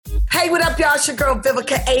Hey, what up, y'all? It's your girl,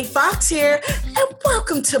 Vivica A. Fox here, and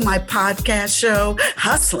welcome to my podcast show,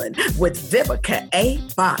 Hustling with Vivica A.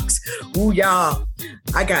 Fox. Ooh, y'all,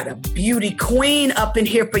 I got a beauty queen up in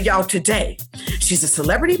here for y'all today. She's a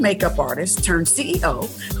celebrity makeup artist turned CEO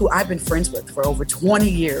who I've been friends with for over 20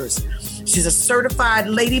 years. She's a certified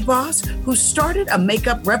lady boss who started a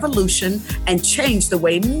makeup revolution and changed the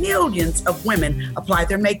way millions of women apply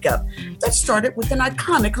their makeup. That started with an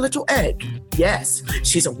iconic little egg. Yes,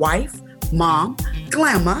 she's a wife, mom,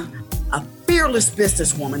 glamour, a fearless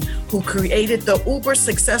businesswoman who created the uber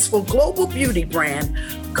successful global beauty brand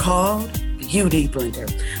called Beauty Blender.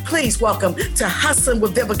 Please welcome to Hustling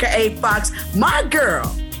with Vivica A. Fox, my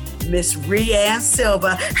girl, Miss Rianne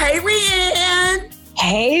Silva. Hey, Rianne.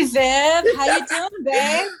 Hey, Viv. How you doing,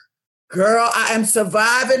 babe? Girl, I am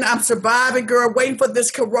surviving. I'm surviving, girl. Waiting for this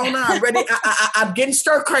corona. I'm ready. I'm getting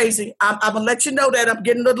stir crazy. I'm going to let you know that I'm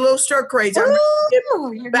getting a little stir crazy.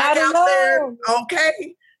 Ooh, you're back not out alone. there.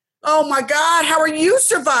 Okay. Oh, my God. How are you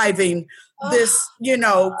surviving this,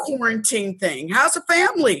 quarantine thing? How's the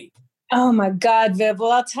family? Oh, my God, Viv.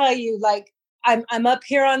 Well, I'll tell you, I'm up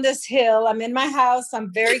here on this hill. I'm in my house.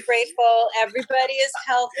 I'm very grateful. Everybody is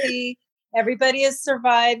healthy. Everybody is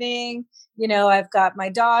surviving. I've got my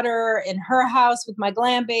daughter in her house with my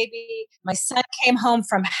glam baby. My son came home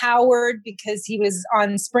from Howard because he was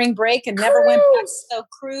on spring break and never went back. So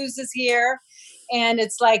Cruz is here. And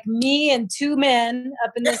it's like me and two men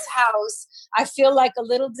up in this house. I feel like a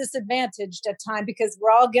little disadvantaged at times because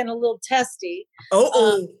we're all getting a little testy.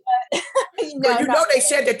 They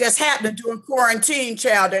said that that's happening during quarantine,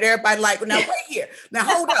 child, that everybody like, now wait here. Now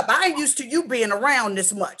hold up. I ain't used to you being around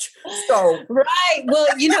this much. So right. Well,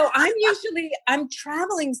 I'm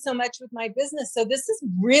traveling so much with my business. So this is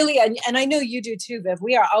really, and I know you do too, Viv.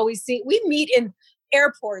 We meet in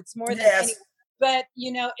airports more than anyone. But,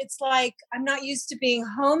 it's like I'm not used to being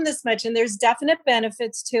home this much. And there's definite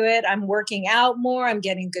benefits to it. I'm working out more. I'm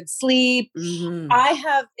getting good sleep. Mm-hmm. I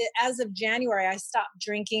have, as of January, I stopped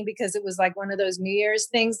drinking because it was like one of those New Year's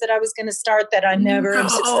things that I was going to start that I never am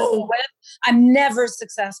successful with. I'm never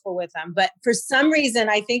successful with them. But for some reason,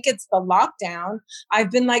 I think it's the lockdown. I've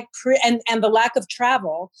been and the lack of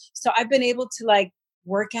travel. So I've been able to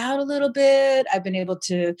work out a little bit. I've been able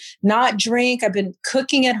to not drink. I've been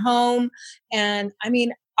cooking at home. And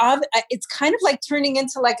it's kind of like turning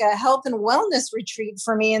into like a health and wellness retreat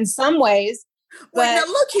for me in some ways. Well,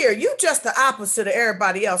 now look here, you just the opposite of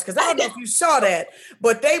everybody else. Because I don't know if you saw that,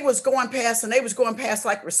 but they was going past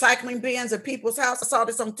like recycling bins at people's house. I saw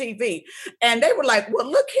this on TV. And they were like, well,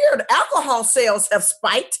 look here, the alcohol sales have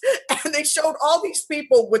spiked. And they showed all these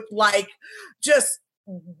people with just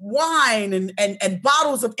wine and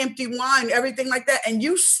bottles of empty wine, everything like that. And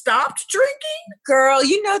you stopped drinking? Girl,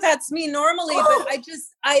 that's me normally,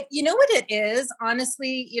 but you know what it is?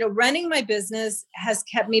 Honestly, running my business has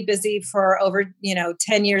kept me busy for over,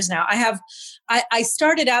 10 years now. I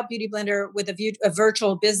started out Beauty Blender with a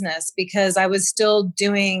virtual business because I was still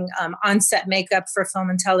doing on-set makeup for film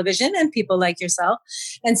and television and people like yourself.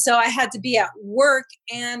 And so I had to be at work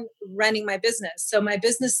and running my business. So my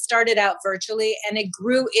business started out virtually and it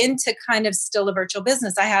grew into kind of still a virtual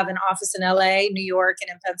business. I have an office in LA, New York, and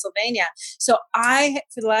in Pennsylvania. So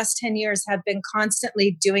for the last 10 years, have been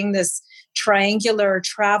constantly doing this triangular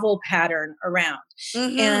travel pattern around.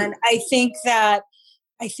 Mm-hmm. And I think that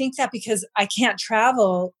because I can't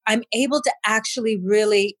travel, I'm able to actually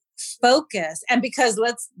really focus. And because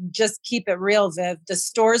let's just keep it real, Viv, the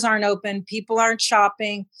stores aren't open, people aren't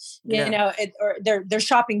shopping, or they're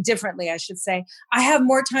shopping differently, I should say. I have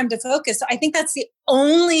more time to focus. So I think that's the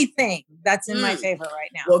only thing that's in my favor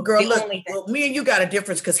right now. Well, girl, look, me and you got a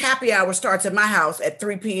difference because happy hour starts at my house at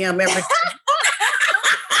 3 p.m. every day.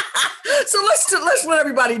 So let's let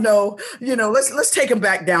everybody know, let's take them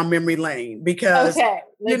back down memory lane because,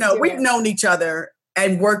 we've known each other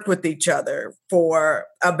and worked with each other for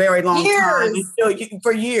a very long time,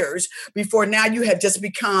 for years before now you had just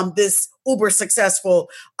become this uber successful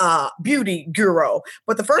beauty guru.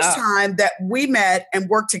 But the first time that we met and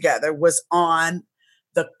worked together was on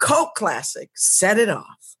the cult classic, Set It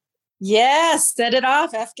Off. Yes, Set It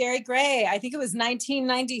Off, F. Gary Gray. I think it was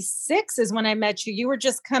 1996 is when I met you. You were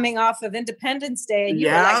just coming off of Independence Day and you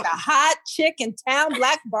were like the hot chick in town,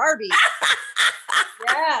 Black Barbie.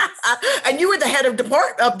 Yes. And you were the head of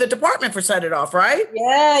the department for Set It Off, right?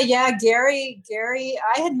 Yeah. Gary,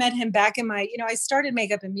 I had met him back in my, I started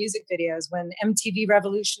makeup and music videos when MTV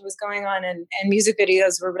Revolution was going on and music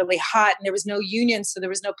videos were really hot and there was no union. So there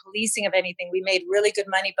was no policing of anything. We made really good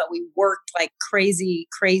money, but we worked like crazy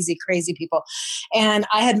people. And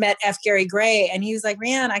I had met F. Gary Gray and he was like,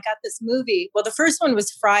 Rianne, I got this movie. Well, the first one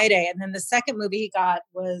was Friday. And then the second movie he got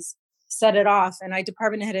was Set It Off. And I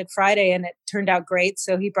department headed Friday and it turned out great.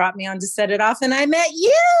 So he brought me on to Set It Off and I met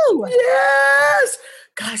you. Yes.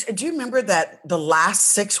 Gosh, do you remember that the last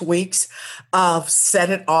 6 weeks of Set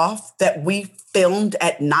It Off that we filmed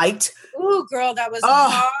at night? Ooh, girl, that was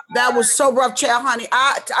hard. That was so rough, child, honey.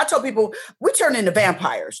 I told people we turned into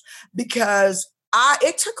vampires because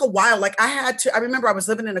it took a while. Like I remember I was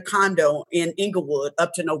living in a condo in Inglewood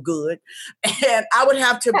up to no good. And I would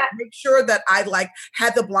have to make sure that I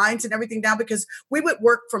had the blinds and everything down because we would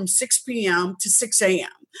work from 6 p.m. to 6 a.m.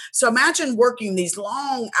 So imagine working these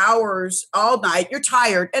long hours all night. You're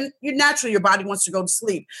tired and naturally your body wants to go to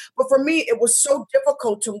sleep. But for me, it was so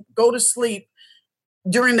difficult to go to sleep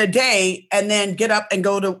during the day and then get up and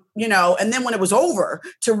go to, and then when it was over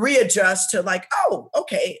to readjust to oh,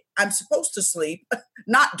 okay, I'm supposed to sleep,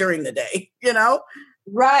 not during the day,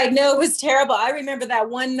 Right. No, it was terrible. I remember that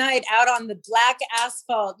one night out on the black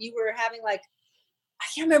asphalt, you were having I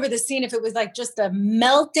can't remember the scene, if it was just a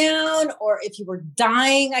meltdown or if you were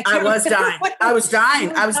dying. I was dying.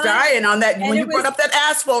 I was dying on that. And when you brought up that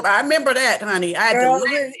asphalt, I remember that, honey. I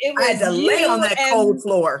had to lay on that cold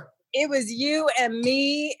floor. It was you and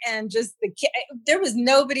me and just the kid. There was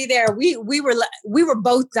nobody there. We were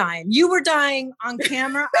both dying. You were dying on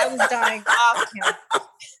camera. I was dying off camera.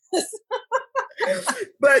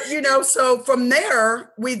 But, so from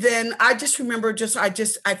there, I just remember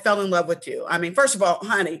I fell in love with you. I mean, first of all,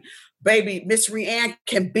 honey, baby, Miss Rianne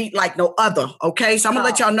can beat like no other. Okay. So I'm going to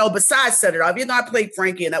let y'all know besides Set It Off, I played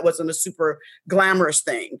Frankie and that wasn't a super glamorous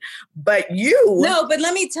thing, but No, but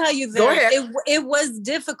let me tell you that it was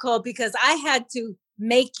difficult because I had to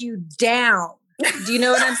make you down. Do you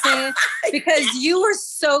know what I'm saying? Because you were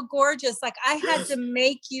so gorgeous. I had to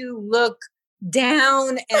make you look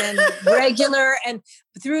down and regular, and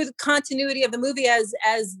through the continuity of the movie as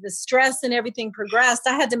the stress and everything progressed,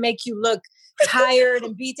 I had to make you look tired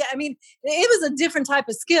and beat down. I mean, it was a different type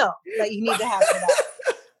of skill that you need to have for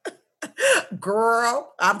that.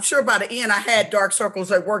 Girl, I'm sure by the end I had dark circles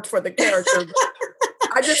that worked for the character.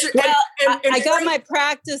 I got my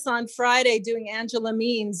practice on Friday doing Angela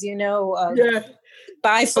Means,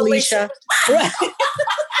 Bye, Felicia.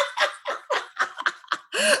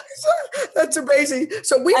 That's amazing.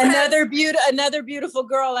 So another beautiful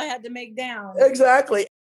girl I had to make down. Exactly.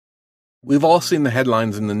 We've all seen the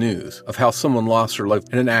headlines in the news of how someone lost their life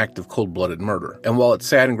in an act of cold-blooded murder. And while it's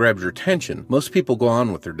sad and grabs your attention, most people go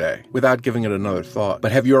on with their day without giving it another thought.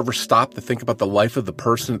 But have you ever stopped to think about the life of the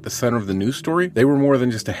person at the center of the news story? They were more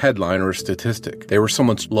than just a headline or a statistic. They were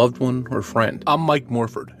someone's loved one or friend. I'm Mike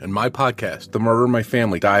Morford, and my podcast, The Murder in My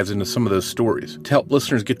Family, dives into some of those stories to help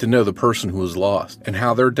listeners get to know the person who was lost and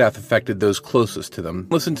how their death affected those closest to them.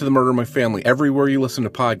 Listen to The Murder in My Family everywhere you listen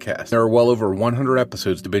to podcasts. There are well over 100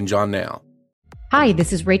 episodes to binge on now. Hi,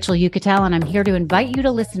 this is Rachel Uchitel, and I'm here to invite you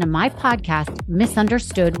to listen to my podcast,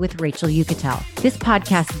 Misunderstood with Rachel Uchitel. This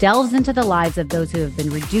podcast delves into the lives of those who have been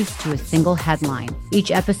reduced to a single headline.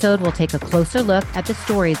 Each episode will take a closer look at the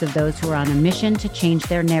stories of those who are on a mission to change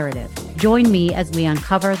their narrative. Join me as we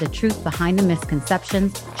uncover the truth behind the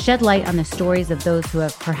misconceptions, shed light on the stories of those who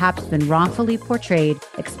have perhaps been wrongfully portrayed,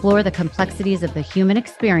 explore the complexities of the human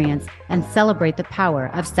experience, and celebrate the power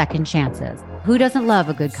of second chances. Who doesn't love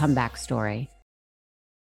a good comeback story?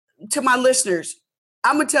 To my listeners,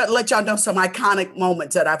 I'm going to let y'all know some iconic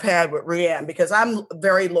moments that I've had with Rianne because I'm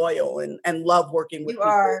very loyal and love working with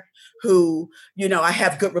people who, I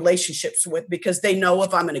have good relationships with because they know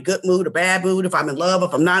if I'm in a good mood, a bad mood, if I'm in love,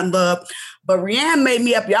 if I'm not in love. But Rianne made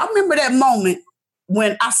me up. Y'all remember that moment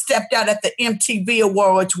when I stepped out at the MTV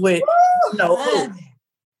Awards with,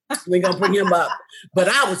 we're gonna bring him up. But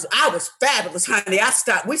I was fabulous, honey.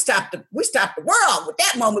 We stopped the world with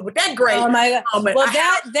that moment, with that great moment. Well,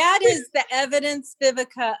 that is the evidence,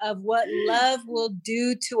 Vivica, of what love will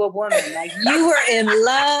do to a woman. Like you were in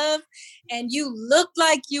love and you looked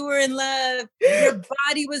like you were in love. Your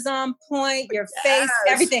body was on point, your face,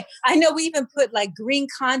 everything. I know we even put like green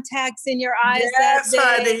contacts in your eyes that day.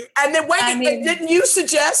 Honey. And then didn't you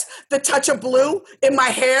suggest the touch of blue in my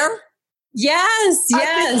hair? Yes.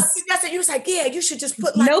 That's it. You was like, yeah, you should just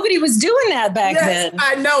put like. Nobody was doing that back then.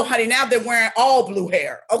 I know, honey. Now they're wearing all blue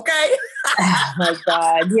hair. Okay. Oh my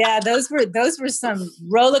God. Yeah, those were some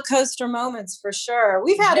roller coaster moments for sure.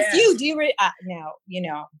 We've had a few. Do you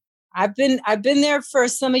I've been there for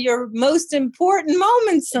some of your most important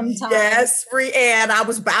moments sometimes. Yes, Brianne. I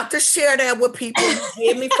was about to share that with people who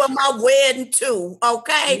gave me for my wedding too.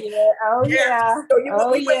 Okay. Yeah. Oh yeah. So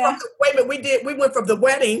wait a minute. We went from the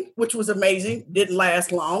wedding, which was amazing. Didn't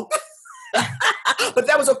last long. But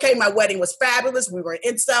that was okay. My wedding was fabulous. We were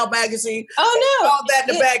in InStyle magazine. Oh no. All that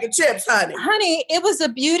in a bag of chips, honey. Honey, it was a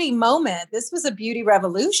beauty moment. This was a beauty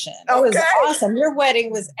revolution. It was awesome. Your wedding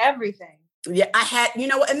was everything. Yeah, I had,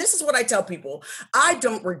 and this is what I tell people. I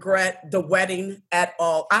don't regret the wedding at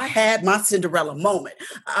all. I had my Cinderella moment.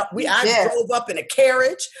 I drove up in a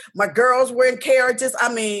carriage. My girls were in carriages.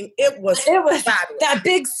 I mean, it was fabulous. That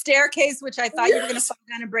big staircase, which I thought you were going to fall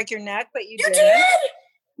down and break your neck, but you did.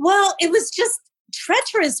 Well, it was just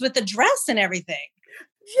treacherous with the dress and everything.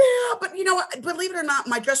 Yeah, but believe it or not,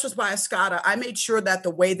 my dress was by Escada. I made sure that the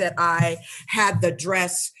way that I had the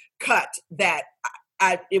dress cut, that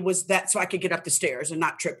it was that so I could get up the stairs and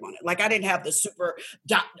not trip on it. Like I didn't have the super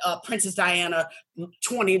Princess Diana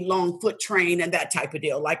 20 long foot train and that type of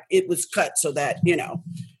deal. Like it was cut so that,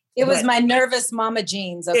 It was my nervous mama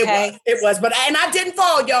jeans, okay? It was. But and I didn't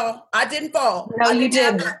fall, y'all. I didn't fall. No, you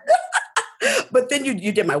didn't. But then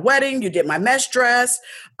you did my wedding, you did my mesh dress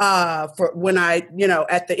for when I,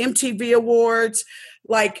 at the MTV Awards,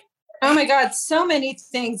 like. Oh my God, so many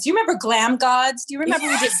things. Do you remember Glam Gods? Do you remember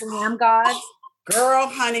we did Glam Gods? Girl,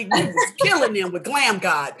 honey, we was killing them with Glam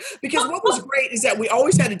God. Because what was great is that we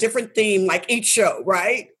always had a different theme, like each show,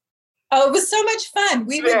 right? Oh, it was so much fun.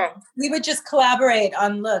 We would just collaborate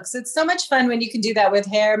on looks. It's so much fun when you can do that with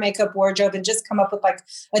hair, makeup, wardrobe, and just come up with like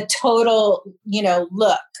a total,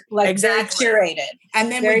 look, like very curated.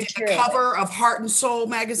 And then we did the cover of Heart and Soul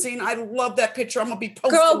magazine. I love that picture. I'm gonna be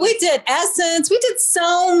posting. Girl, we did Essence. We did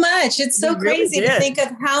so much. It's so crazy to think of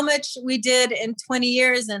how much we did in 20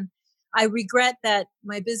 years. And I regret that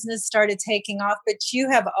my business started taking off, but you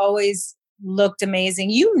have always looked amazing.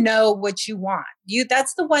 You know what you want.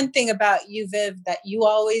 That's the one thing about you, Viv, that you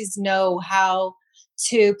always know how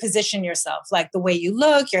to position yourself, like the way you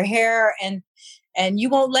look, your hair, and you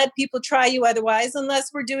won't let people try you otherwise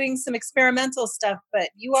unless we're doing some experimental stuff. But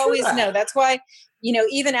you always know. That's why,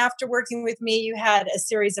 even after working with me, you had a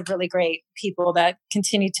series of really great people that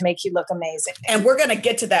continue to make you look amazing. And we're going to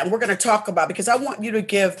get to that. And we're going to talk about, because I want you to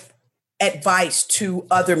give advice to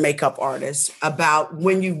other makeup artists about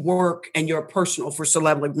when you work and you're personal for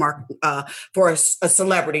celebrity for a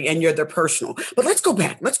celebrity and you're their personal. But let's go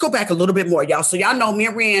back a little bit more, y'all. So y'all know me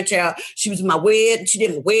and Brianne, child, she was in my wedding, she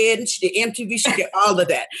did my wedding, she did MTV, she did all of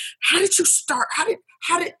that. How did you start? How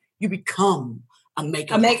did you become a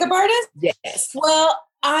makeup artist? Yes. Well,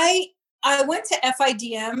 I went to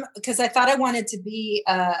FIDM because I thought I wanted to be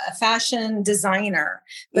a fashion designer,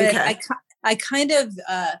 but I kind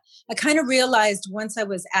of realized once I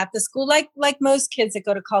was at the school, like most kids that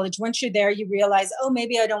go to college, once you're there, you realize, oh,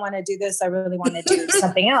 maybe I don't want to do this. I really want to do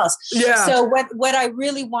something else. Yeah. So what I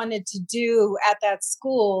really wanted to do at that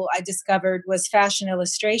school, I discovered, was fashion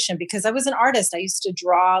illustration, because I was an artist. I used to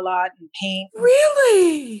draw a lot and paint.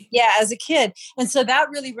 Really? Yeah, as a kid. And so that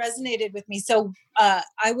really resonated with me. So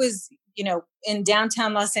I was, in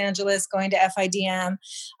downtown Los Angeles, going to FIDM.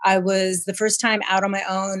 I was the first time out on my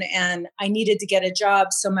own and I needed to get a job.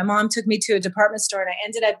 So my mom took me to a department store and I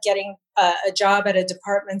ended up getting a job at a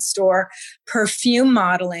department store, perfume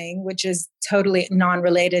modeling, which is totally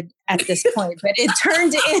non-related at this point, but it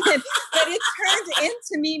turned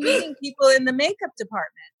into me meeting people in the makeup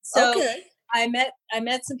department. So I met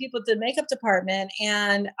some people at the makeup department,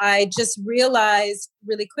 and I just realized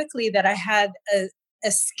really quickly that I had a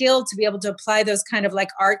skill to be able to apply those kind of like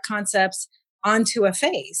art concepts onto a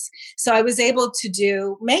face. So I was able to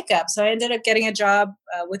do makeup. So I ended up getting a job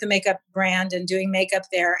with a makeup brand and doing makeup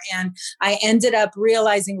there. And I ended up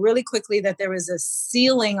realizing really quickly that there was a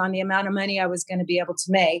ceiling on the amount of money I was going to be able to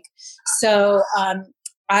make. So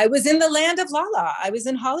I was in the land of Lala. I was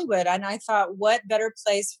in Hollywood, and I thought, what better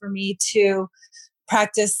place for me to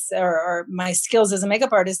practice or my skills as a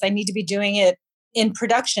makeup artist? I need to be doing it in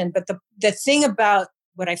production. But the thing about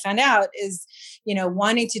what I found out is,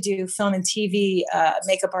 wanting to do film and TV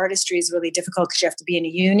makeup artistry is really difficult because you have to be in a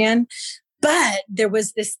union. But there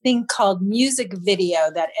was this thing called music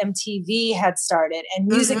video that MTV had started, and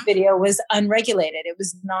music video was unregulated. It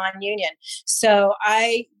was non-union. So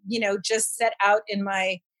I, just set out in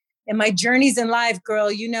my journeys in life,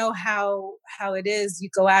 girl, you know how it is. You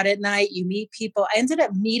go out at night, you meet people. I ended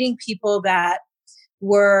up meeting people that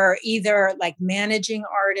were either like managing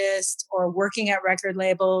artists or working at record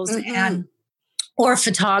labels or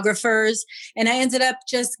photographers. And I ended up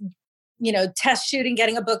just, test shooting,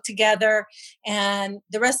 getting a book together, and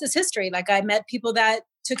the rest is history. Like I met people that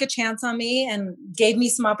took a chance on me and gave me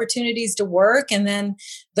some opportunities to work. And then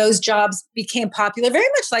those jobs became popular, very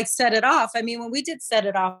much like Set It Off. I mean, when we did Set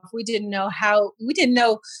It Off, we didn't know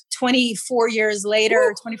 24 years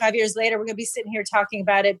later, 25 years later, we're going to be sitting here talking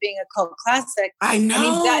about it being a cult classic. I know.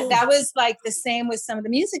 I mean, that was like the same with some of the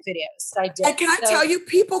music videos I did. And can I tell you,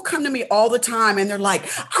 people come to me all the time and they're like,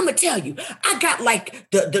 I'm going to tell you, I got like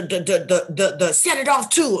the Set It Off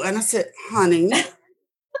too. And I said, honey,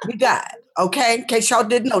 we died. Okay, in case y'all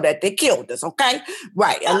didn't know that, they killed us. Okay,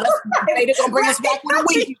 right? Unless they're gonna bring us back with a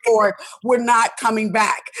Ouija for it, we're not coming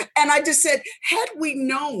back. And I just said, had we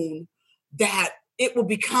known that it would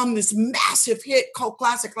become this massive hit, cult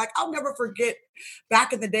classic, like I'll never forget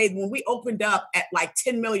back in the day when we opened up at like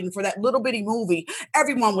 10 million for that little bitty movie,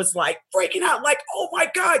 everyone was like breaking out, like, "Oh my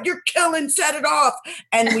God, you're killing Set It Off!"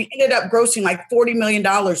 And we ended up grossing like $40 million,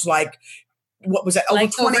 like. What was that? Over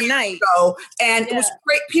 20 years ago. And it was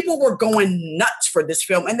great. People were going nuts for this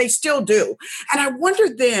film, and they still do. And I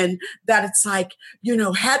wonder then that it's like,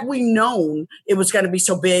 had we known it was going to be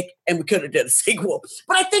so big, and we could have did a sequel.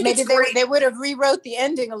 But I think maybe they would have rewrote the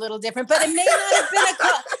ending a little different. But it may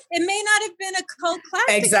not have been a cult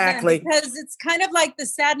classic. Exactly. Because it's kind of like the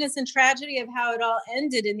sadness and tragedy of how it all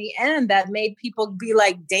ended in the end that made people be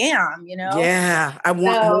like, damn, Yeah, I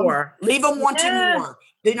want more. Leave them wanting more.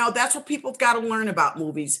 That's what people have got to learn about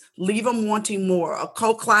movies. Leave them wanting more. A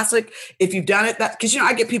cult classic, if you've done it, because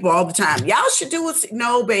I get people all the time. Y'all should do it.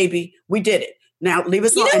 No, baby, we did it. Now leave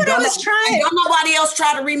us alone. And don't nobody else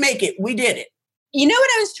try to remake it. We did it. You know what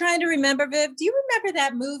I was trying to remember, Viv? Do you remember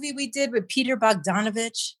that movie we did with Peter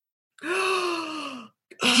Bogdanovich? Do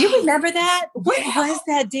you remember that? What was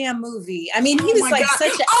that damn movie? I mean, he was like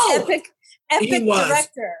such an epic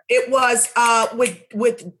director. It was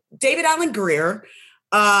with David Alan Grier.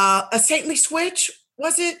 A Saintly Switch,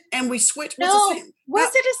 was it? And we switched. Was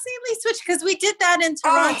it a Saintly Switch? Because we did that in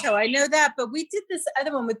Toronto. I know that, but we did this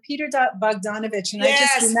other one with Peter Bogdanovich, and I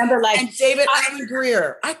just remember and David Alan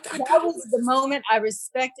Grier. That was the moment I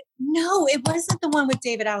respected. No, it wasn't the one with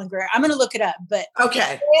David Alan Grier. I'm going to look it up, but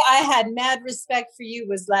okay. I had mad respect for you.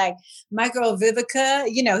 Was like my girl Vivica.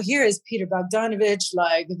 Here is Peter Bogdanovich,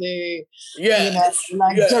 like the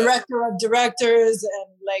director of directors, and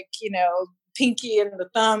like Pinky and the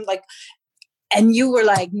Thumb, like, and you were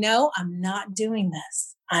like, no, I'm not doing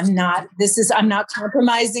this. I'm not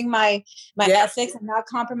compromising my ethics. I'm not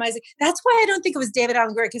compromising. That's why I don't think it was David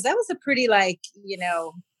Alan Grier, because that was a pretty PG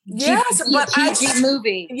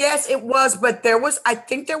movie. Yes, it was. But I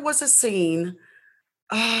think there was a scene.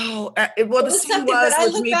 Oh, the scene was. But I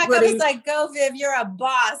look back, I was like, go Viv, you're a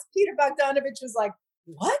boss. Peter Bogdanovich was like,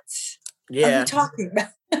 what? Yeah. Are you talking about?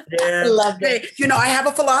 Yeah. I love it. Hey, I have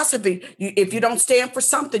a philosophy. If you don't stand for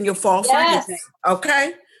something, you'll fall for anything.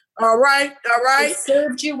 Okay? All right. It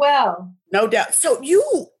served you well. No doubt. So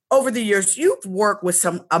over the years, you've worked with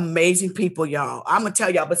some amazing people, y'all. I'm going to tell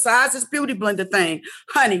y'all, besides this beauty blender thing,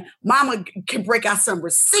 honey, mama can break out some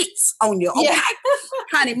receipts on you. Okay? Yeah.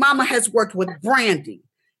 Honey, mama has worked with Brandy,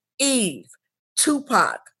 Eve,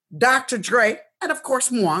 Tupac, Dr. Dre, and of course,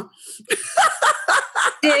 moi.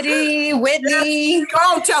 Diddy, Whitney. Go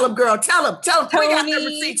on, tell them, girl. Tell them. Bring out the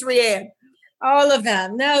receipts, Rianne. All of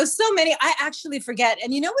them. No, so many. I actually forget.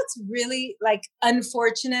 And you know what's really like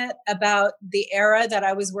unfortunate about the era that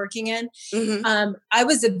I was working in? Mm-hmm. I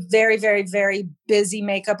was a very, very, very busy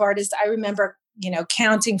makeup artist. I remember,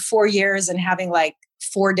 counting 4 years and having like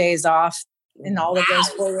 4 days off in all of those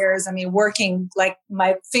 4 years. I mean, working like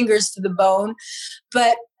my fingers to the bone.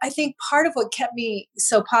 But I think part of what kept me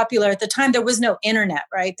so popular at the time, there was no internet,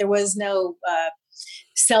 right? There was no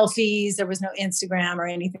selfies. There was no Instagram or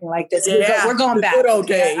anything like this. Yeah, we're going back. Good old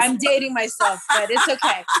days. I'm dating myself, but it's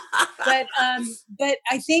okay. But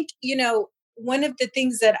I think, one of the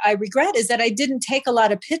things that I regret is that I didn't take a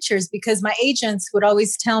lot of pictures, because my agents would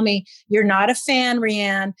always tell me, you're not a fan,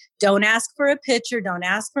 Rianne. Don't ask for a picture. Don't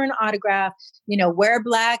ask for an autograph. Wear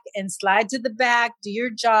black and slide to the back, do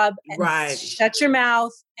your job, and shut your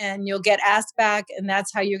mouth, and you'll get asked back. And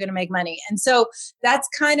that's how you're going to make money. And so that's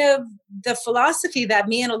kind of the philosophy that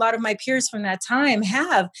me and a lot of my peers from that time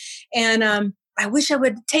have. And I wish I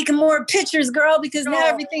would have taken more pictures, girl, because now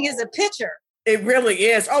everything is a picture. It really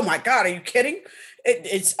is. Oh my God, are you kidding?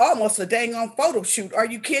 It's almost a dang on photo shoot. Are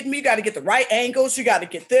you kidding me? You got to get the right angles. You got to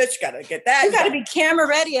get this. You got to get that. You got to be camera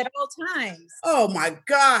ready at all times. Oh my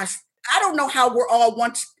gosh. I don't know how we're all,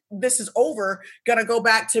 once this is over, going to go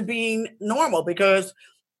back to being normal, because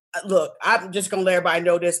look, I'm just going to let everybody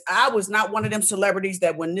know this. I was not one of them celebrities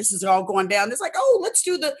that when this is all going down, it's like, oh, let's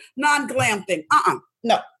do the non-glam thing.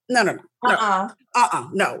 No. No.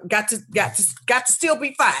 Got to still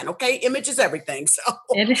be fine. Okay. Image is everything. So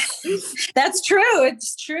that's true.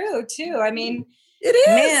 It's true too. I mean, it is.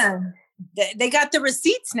 Man, they got the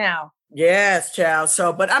receipts now. Yes, child.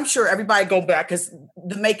 So, but I'm sure everybody go back because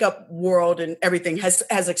the makeup world and everything has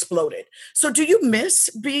exploded. So do you miss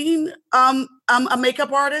being a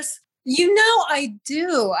makeup artist? I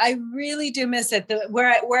do. I really do miss it.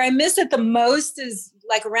 Where I miss it the most is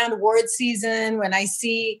like around award season when I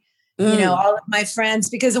see, all of my friends,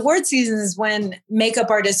 because award season is when makeup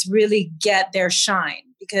artists really get their shine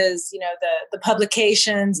because, the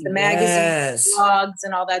publications, the magazines, blogs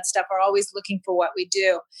and all that stuff are always looking for what we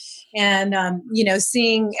do. And,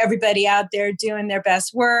 seeing everybody out there doing their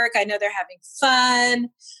best work. I know they're having fun.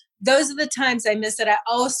 Those are the times I miss it. I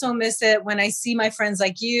also miss it when I see my friends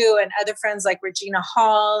like you and other friends like Regina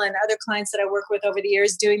Hall and other clients that I work with over the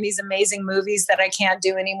years doing these amazing movies that I can't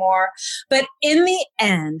do anymore. But in the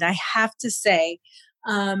end, I have to say,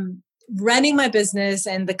 running my business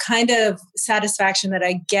and the kind of satisfaction that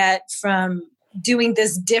I get from doing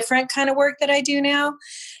this different kind of work that I do now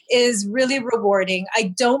is really rewarding.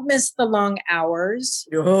 I don't miss the long hours.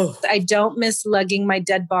 Oh. I don't miss lugging my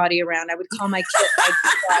dead body around. I would call my kit my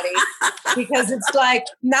dead body because it's like,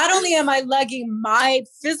 not only am I lugging my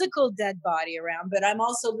physical dead body around, but I'm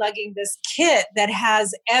also lugging this kit that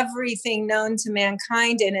has everything known to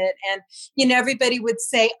mankind in it. And, everybody would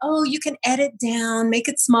say, oh, you can edit down, make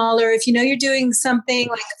it smaller. If you're doing something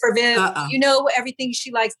like for Viv, everything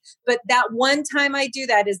she likes. But that one time I do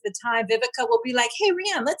that is the time Vivica will be like, hey,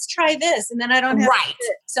 Rianne, let's try this. And then I don't have to do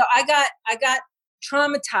it. So I got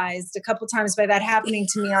traumatized a couple times by that happening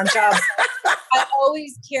to me on jobs. I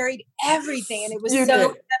always carried everything and it was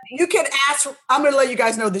you can ask, I'm going to let you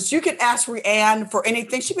guys know this. You can ask Rianne for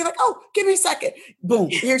anything. She'd be like, oh, give me a second. Boom.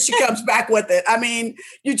 Here she comes back with it. I mean,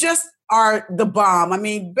 you just are the bomb. I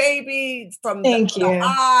mean, baby, from the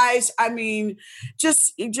eyes. I mean,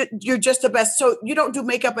 you're just the best. So you don't do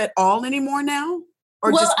makeup at all anymore now?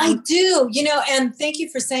 I do, and thank you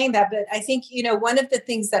for saying that. But I think, one of the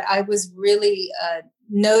things that I was really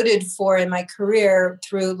noted for in my career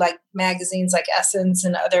through like magazines like Essence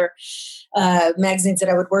and other magazines that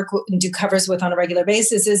I would work with and do covers with on a regular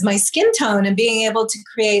basis is my skin tone and being able to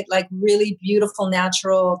create like really beautiful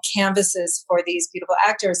natural canvases for these beautiful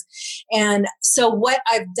actors. And so what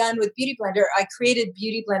I've done with Beauty Blender, I created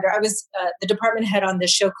Beauty Blender. I was the department head on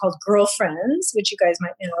this show called Girlfriends, which you guys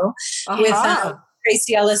might know, with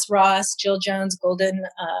Tracy Ellis Ross, Jill Jones, Golden.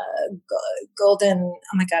 Oh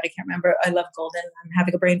my God, I can't remember. I love Golden. I'm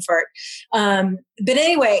having a brain fart. But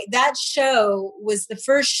anyway, that show was the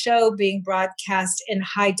first show being broadcast in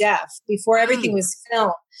high def before everything was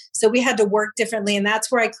filmed. So we had to work differently. And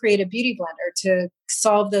that's where I created Beauty Blender to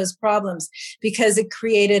solve those problems because it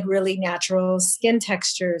created really natural skin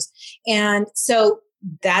textures. And so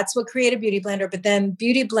that's what created Beauty Blender. But then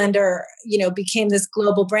Beauty Blender, became this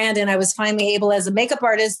global brand. And I was finally able as a makeup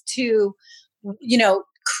artist to,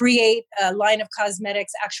 create a line of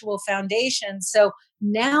cosmetics, actual foundation. So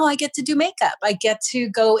now I get to do makeup. I get to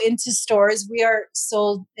go into stores. We are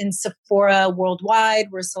sold in Sephora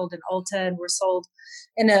worldwide. We're sold in Ulta and we're sold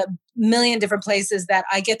in a million different places that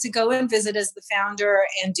I get to go and visit as the founder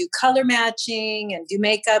and do color matching and do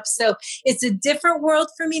makeup. So it's a different world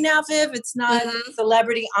for me now, Viv. It's not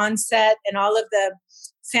celebrity on set and all of the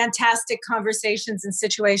fantastic conversations and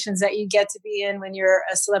situations that you get to be in when you're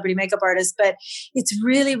a celebrity makeup artist, but it's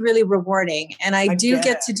really, really rewarding. And I do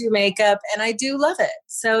get to do makeup and I do love it.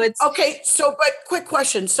 So it's okay. So, but quick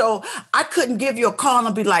question. So I couldn't give you a call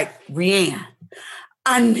and be like, Rianne,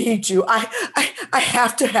 I need you. I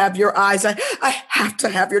have to have your eyes. I have to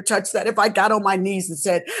have your touch. That if I got on my knees and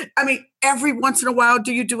said, I mean, every once in a while,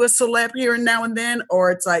 do you do a celeb here and now and then? Or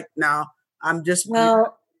it's like, no, I'm just...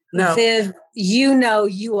 Well, no. Viv, you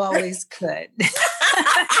always could.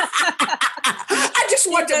 I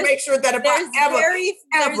just want to make sure that if there's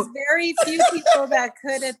very few people that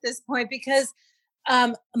could at this point because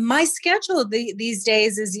my schedule these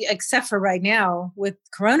days is, except for right now with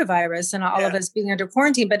coronavirus and all of us being under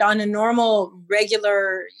quarantine, but on a normal,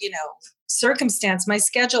 regular, circumstance, my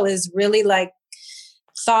schedule is really like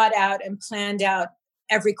thought out and planned out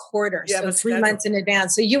every quarter. So 3 months in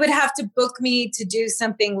advance. So you would have to book me to do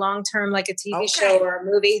something long-term, like a TV show or a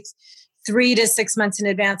movie 3 to 6 months in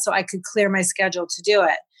advance so I could clear my schedule to do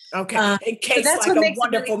it. Okay. In case so like a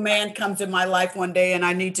wonderful man comes in my life one day and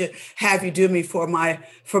I need to have you do me for my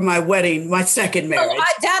wedding, my second marriage.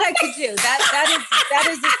 I could do. That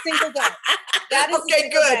is a single day. That is okay,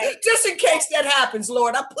 good. Day. Just in case that happens,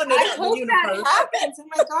 Lord, I'm putting it out in the universe. That happens. Oh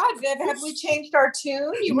my God, Viv, have we changed our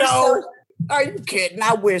tune? Are you kidding?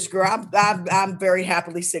 I wish, girl. I'm very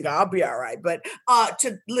happily single. I'll be all right. But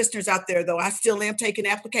to listeners out there, though, I still am taking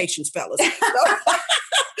applications, fellas.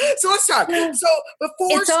 So let's talk. So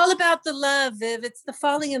it's all about the love, Viv. It's the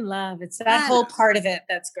falling in love. It's that whole part of it.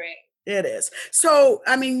 That's great. It is. So,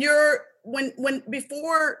 I mean,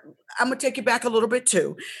 before, I'm going to take you back a little bit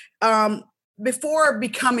too. Before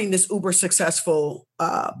becoming this uber successful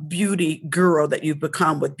beauty guru that you've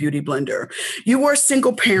become with Beauty Blender, you were a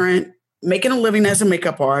single parent making a living as a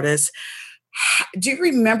makeup artist. Do you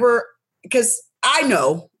remember, because I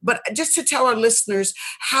know, but just to tell our listeners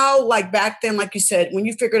how, like back then, like you said, when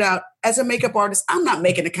you figured out as a makeup artist, I'm not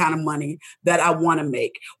making the kind of money that I want to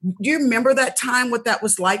make. Do you remember that time, what that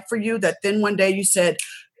was like for you, that then one day you said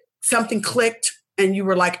something clicked and you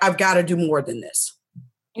were like, I've got to do more than this?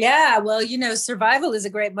 Yeah. Well, survival is a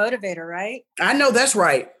great motivator, right? I know that's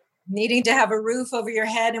right. Needing to have a roof over your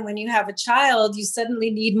head. And when you have a child, you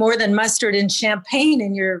suddenly need more than mustard and champagne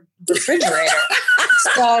in your refrigerator.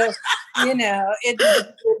 So,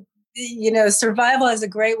 survival is a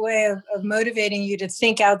great way of motivating you to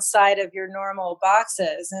think outside of your normal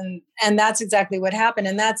boxes. And that's exactly what happened.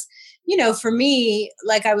 And that's, for me,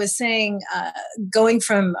 like I was saying, going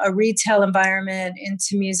from a retail environment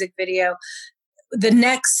into music video, the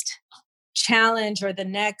next challenge or the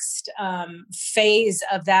next phase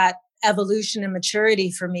of that evolution and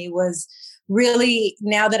maturity for me was really,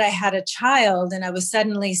 now that I had a child and I was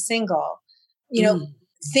suddenly single,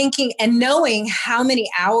 thinking and knowing how many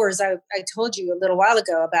hours I told you a little while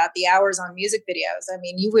ago about the hours on music videos. I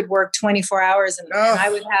mean, you would work 24 hours and I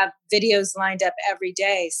would have videos lined up every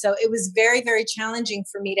day. So it was very, very challenging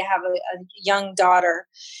for me to have a young daughter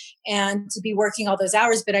and to be working all those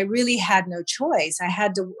hours, but I really had no choice. I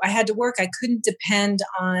had to work. I couldn't depend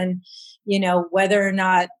on, whether or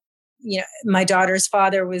not, my daughter's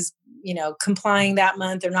father was, complying that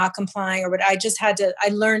month or not complying, or what. I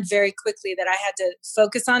learned very quickly that I had to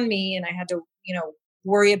focus on me and I had to,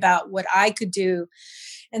 worry about what I could do.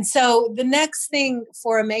 And so the next thing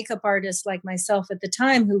for a makeup artist like myself at the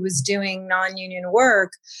time, who was doing non-union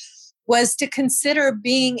work, was to consider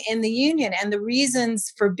being in the union. And the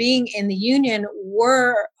reasons for being in the union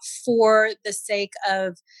were for the sake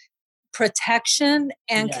of protection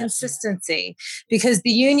and consistency, because the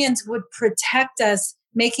unions would protect us,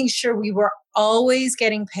 making sure we were always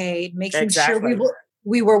getting paid, making sure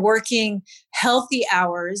we were working healthy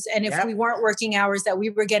hours. And if we weren't working hours, that we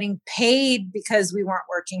were getting paid because we weren't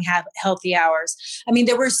working healthy hours. I mean,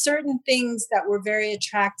 there were certain things that were very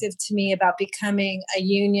attractive to me about becoming a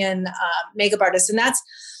union makeup artist. And that's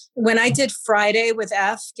when I did Friday with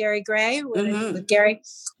Gary Gray, with Gary,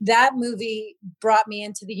 that movie brought me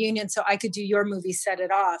into the union so I could do your movie, Set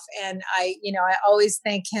It Off. And I always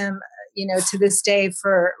thank him, to this day,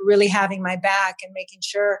 for really having my back and making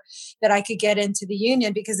sure that I could get into the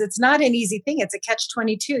union, because it's not an easy thing. It's a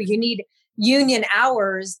catch-22. You need union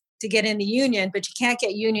hours to get in the union, but you can't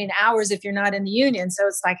get union hours if you're not in the union. So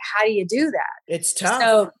it's like, how do you do that? It's tough.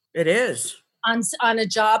 So it is. On a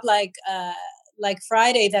job like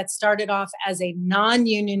Friday, that started off as a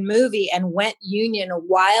non-union movie and went union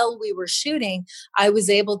while we were shooting, I was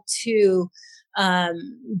able to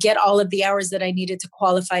get all of the hours that I needed to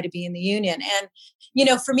qualify to be in the union. And,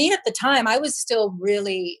 for me at the time, I was still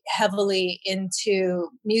really heavily into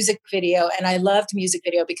music video, and I loved music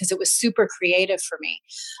video because it was super creative for me.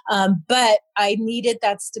 But I needed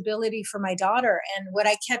that stability for my daughter. And what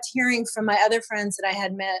I kept hearing from my other friends that I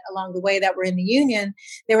had met along the way that were in the union,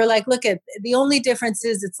 they were like, look, the only difference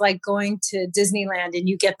is it's like going to Disneyland and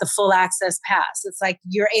you get the full access pass. It's like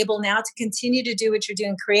you're able now to continue to do what you're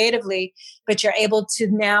doing creatively, but you're able to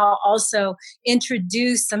now also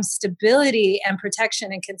introduce some stability and protection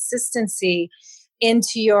and consistency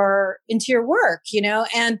into your work,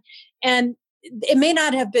 and it may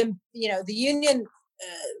not have been, the union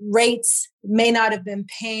rates may not have been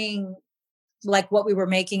paying like what we were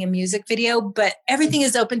making in music video, but everything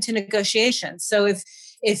is open to negotiation. So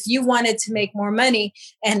if you wanted to make more money,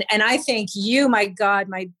 and I thank you, my God,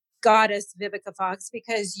 my goddess, Vivica Fox,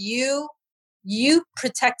 because you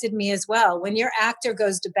protected me as well. When your actor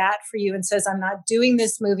goes to bat for you and says, I'm not doing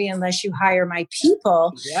this movie unless you hire my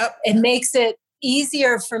people, it makes it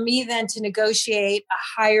easier for me then to negotiate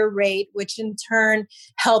a higher rate, which in turn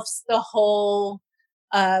helps the whole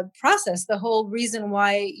process, the whole reason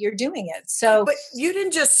why you're doing it. So, but you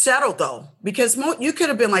didn't just settle though, because you could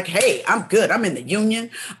have been like, hey, I'm good. I'm in the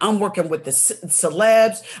union. I'm working with the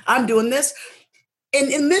celebs. I'm doing this.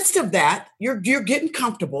 And in the midst of that, you're getting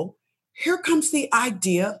comfortable. Here comes the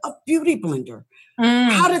idea of Beauty Blender.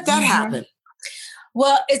 How did that happen?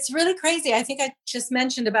 Well, it's really crazy. I think I just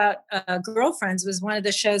mentioned about Girlfriends was one of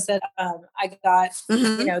the shows that I got,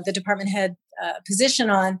 the department head position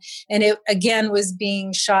on. And it, again, was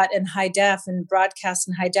being shot in high def and broadcast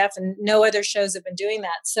in high def, and no other shows have been doing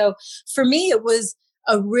that. So for me, it was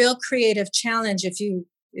a real creative challenge.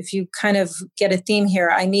 If you kind of get a theme here,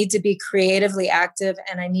 I need to be creatively active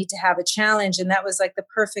and I need to have a challenge. And that was like the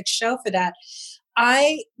perfect show for that.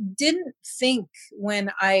 I didn't think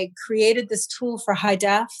when I created this tool for high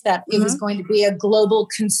def that it was going to be a global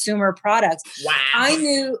consumer product.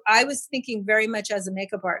 Wow. I was thinking very much as a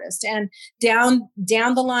makeup artist, and down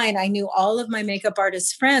the line, I knew all of my makeup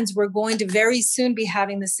artist friends were going to very soon be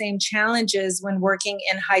having the same challenges when working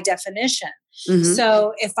in high definition.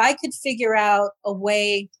 So if I could figure out a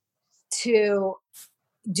way to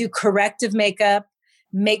do corrective makeup,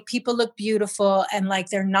 make people look beautiful and like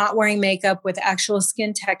they're not wearing makeup with actual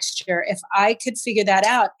skin texture, if I could figure that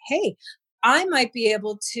out, hey, I might be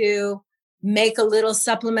able to make a little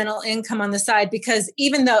supplemental income on the side. Because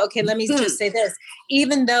even though, okay, let me just say this,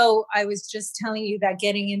 even though I was just telling you that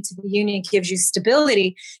getting into the union gives you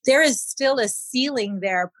stability, there is still a ceiling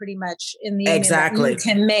there pretty much in the union that you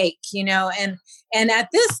can make, and at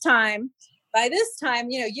this time, by this time,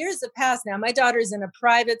 years have passed now. My daughter's in a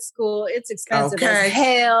private school. It's expensive as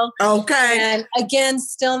hell. Okay. And again,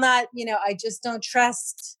 still not, I just don't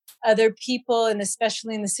trust other people. And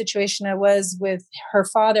especially in the situation I was with her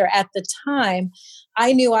father at the time,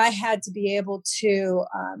 I knew I had to be able to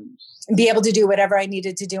do whatever I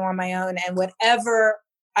needed to do on my own. And whatever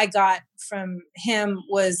I got from him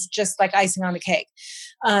was just like icing on the cake.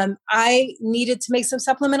 I needed to make some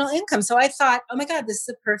supplemental income. So I thought, oh my God, this is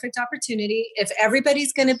a perfect opportunity. If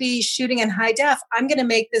everybody's going to be shooting in high def, I'm going to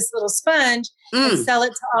make this little sponge and sell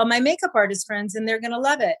it to all my makeup artist friends, and they're going to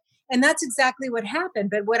love it. And that's exactly what happened.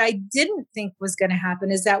 But what I didn't think was going to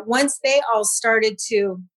happen is that once they all started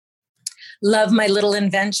to love my little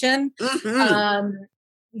invention,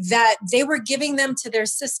 that they were giving them to their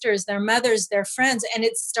sisters, their mothers, their friends. And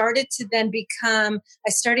it started to then become, I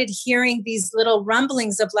started hearing these little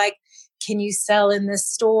rumblings of like, can you sell in this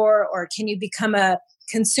store, or can you become a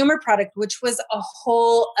consumer product, which was a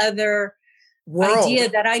whole other idea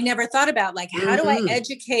that I never thought about. Like, how do I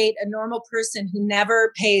educate a normal person who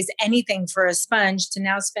never pays anything for a sponge to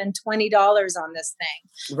now spend $20 on this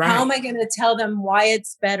thing? Right. How am I going to tell them why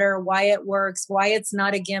it's better, why it works, why it's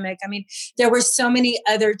not a gimmick? I mean, there were so many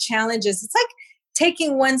other challenges. It's like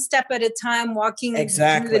taking one step at a time, walking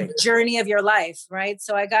through the journey of your life, right?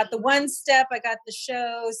 So I got the one step, I got the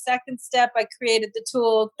show. Second step, I created the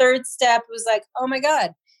tool. Third step was like, oh my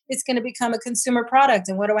God, it's going to become a consumer product.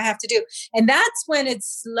 And what do I have to do? And that's when it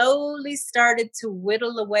slowly started to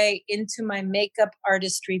whittle away into my makeup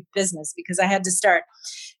artistry business, because I had to start,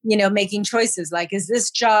 making choices. Like, is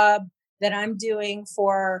this job that I'm doing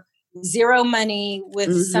for zero money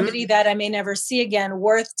with somebody that I may never see again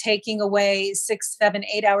worth taking away 6, 7,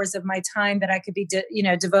 8 hours of my time that I could be,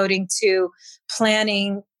 devoting to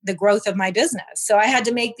planning the growth of my business? So I had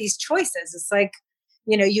to make these choices. It's like,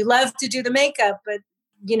 you love to do the makeup, but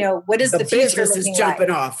what is the future business is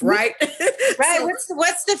jumping off, right? Right. So,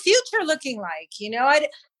 what's the future looking like?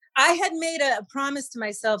 I had made a promise to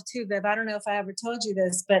myself too, Viv. I don't know if I ever told you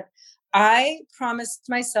this, but I promised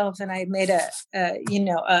myself, and I made a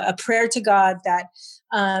prayer to God that,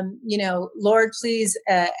 Lord, please,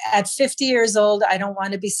 at 50 years old, I don't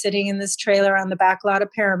want to be sitting in this trailer on the back lot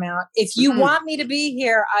of Paramount. If you want me to be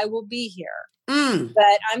here, I will be here.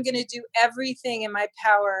 But I'm going to do everything in my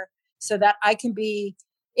power so that I can be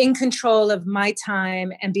in control of my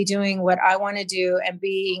time and be doing what I want to do and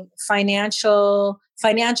being financially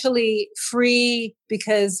free,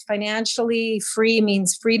 because financially free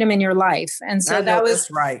means freedom in your life. And so that was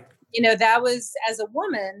right. That was, as a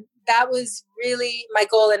woman, that was really my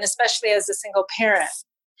goal. And especially as a single parent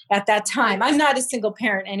at that time. I'm not a single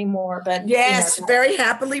parent anymore, but yes, very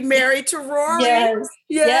happily married to Rory.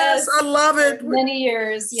 Yes, I love it. Many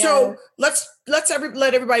years. Yeah. So let's let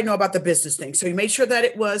everybody know about the business thing. So you made sure that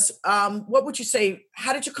it was, what would you say?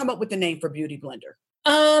 How did you come up with the name for Beauty Blender?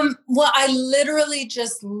 Well, I literally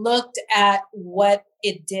just looked at what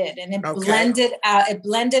it did, and it blended out. It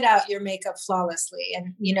blended out your makeup flawlessly.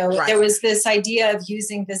 And, there was this idea of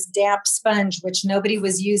using this damp sponge, which nobody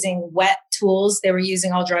was using wet tools. They were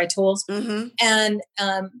using all dry tools. And,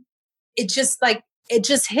 it just like it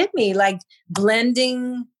just hit me like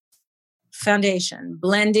blending foundation,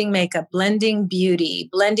 blending makeup, blending beauty,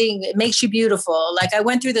 blending, it makes you beautiful. Like I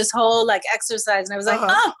went through this whole like exercise and I was like,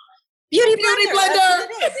 oh, beauty blender.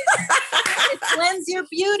 It blends your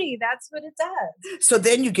beauty. That's what it does. So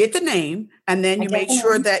then you get the name and then you make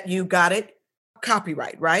sure that you got it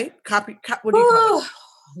copyright, right? What do you call it?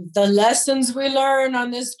 The lessons we learn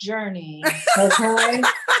on this journey. Okay.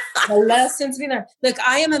 The lessons we learn. Look,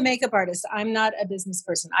 I am a makeup artist. I'm not a business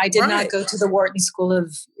person. I did not go to the Wharton School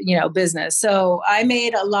of, business. So I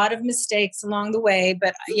made a lot of mistakes along the way,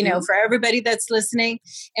 but for everybody that's listening,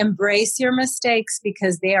 embrace your mistakes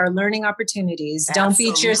because they are learning opportunities. Don't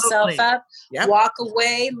beat yourself up. Yep. Walk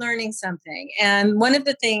away learning something. And one of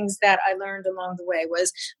the things that I learned along the way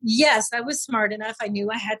was, yes, I was smart enough. I knew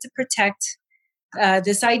I had to protect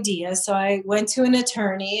this idea. So I went to an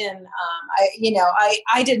attorney and,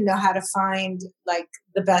 I didn't know how to find like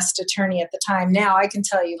the best attorney at the time. Now I can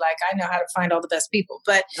tell you, like, I know how to find all the best people,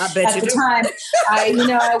 but at the time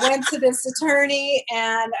I went to this attorney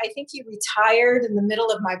and I think he retired in the middle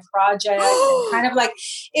of my project. Kind of like,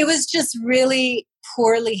 it was just really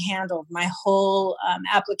poorly handled, my whole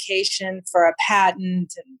application for a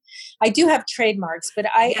patent. And I do have trademarks, but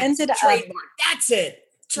I ended up. That's it.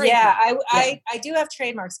 Yeah, I do have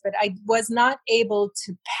trademarks, but I was not able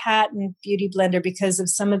to patent Beauty Blender because of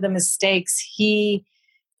some of the mistakes he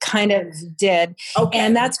kind of did. Okay.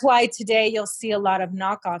 And that's why today you'll see a lot of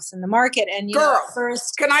knockoffs in the market. And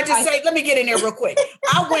first, can I just say, let me get in there real quick.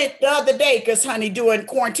 I went the other day because, honey, during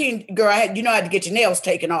quarantine, girl, I had to get your nails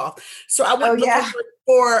taken off. So I went looking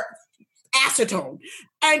for acetone.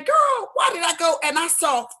 And girl, why did I go? And I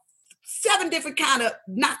saw 7 different kind of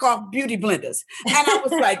knockoff beauty blenders. And I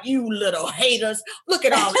was like, you little haters, look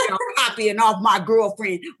at all y'all copying off my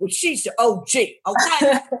girlfriend. Well, she's the OG,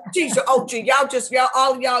 okay? She's the OG.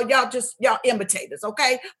 Y'all imitators,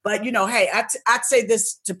 okay? But, hey, I'd say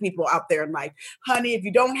this to people out there in life. Honey, if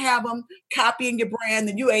you don't have them copying your brand,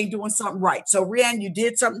 then you ain't doing something right. So, Rian, you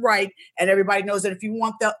did something right. And everybody knows that if you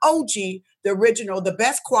want the OG, the original, the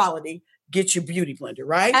best quality, get your Beauty Blender,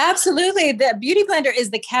 right? Absolutely. The Beauty Blender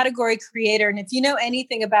is the category creator. And if you know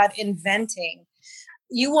anything about inventing,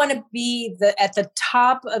 you want to be at the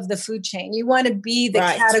top of the food chain. You want to be the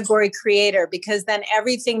category creator because then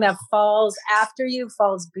everything that falls after you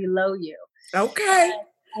falls below you. Okay.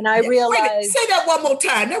 And I realized... Say that one more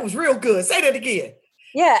time. That was real good. Say that again.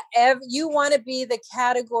 Yeah. You want to be the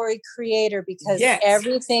category creator because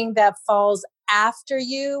everything that falls after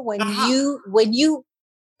you, when you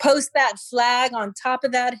post that flag on top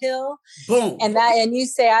of that hill, boom, and you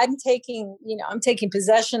say, I'm taking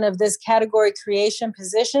possession of this category creation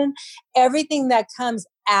position. Everything that comes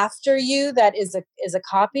after you that is a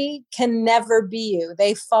copy can never be you.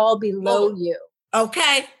 They fall below you.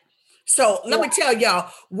 Okay. So let me tell y'all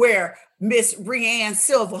where Miss Rian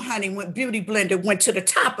Silver, honey, Beauty Blender went to the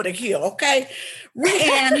top of the hill. Okay.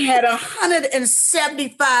 Rian had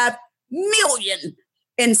 175 million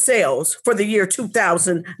in sales for the year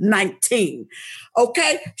 2019.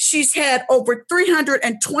 Okay. She's had over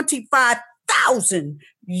 325,000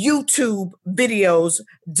 YouTube videos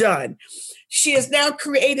done. She has now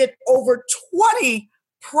created over 20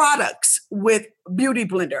 products with Beauty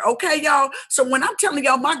Blender. Okay, y'all. So when I'm telling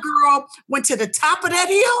y'all, my girl went to the top of that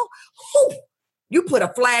hill, you put a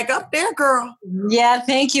flag up there, girl. Yeah,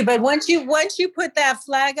 thank you. But once you put that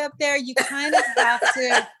flag up there, you kind of have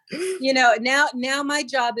to, now my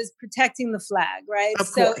job is protecting the flag, right?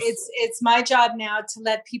 So it's my job now to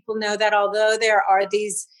let people know that although there are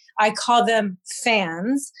these, I call them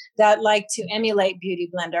fans that like to emulate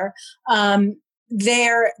Beauty Blender,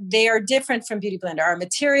 they are different from Beauty Blender. Our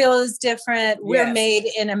material is different. We're made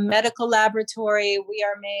in a medical laboratory. We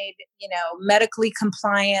are made, medically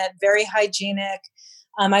compliant, very hygienic.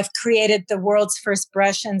 I've created the world's first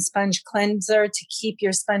brush and sponge cleanser to keep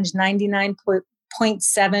your sponge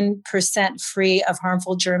 99.7% free of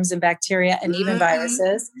harmful germs and bacteria and even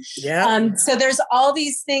viruses. Yeah. So there's all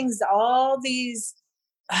these things, all these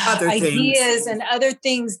other ideas and other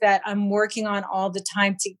things that I'm working on all the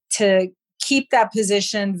time to keep that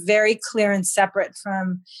position very clear and separate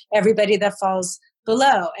from everybody that falls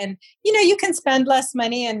below. And, you can spend less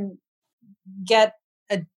money and get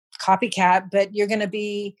a copycat, but you're going to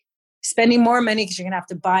be spending more money because you're going to have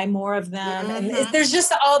to buy more of them. And there's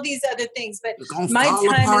just all these other things, but my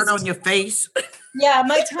time is on your face. Yeah.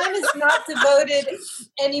 My time is not devoted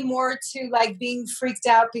anymore to like being freaked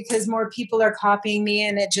out because more people are copying me.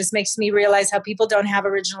 And it just makes me realize how people don't have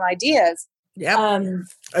original ideas. Yeah.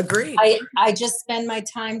 Agreed. I just spend my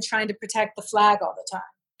time trying to protect the flag all the time.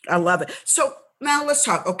 I love it. So now let's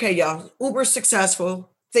talk. Okay, y'all, uber successful.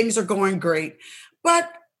 Things are going great.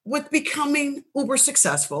 But with becoming uber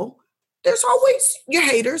successful, there's always your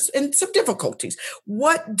haters and some difficulties.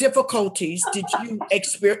 What difficulties did you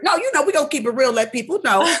experience? No, we don't keep it real, let people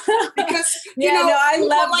know. Because, I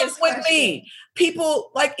love like this with question. me,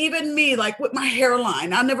 people like even me, like with my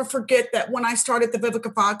hairline, I'll never forget that when I started the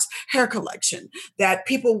Vivica Fox hair collection, that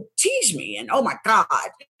people tease me and, oh my God,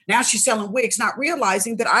 now she's selling wigs, not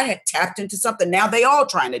realizing that I had tapped into something. Now they all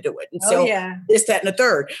trying to do it. And so this, that, and the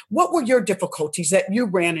third. What were your difficulties that you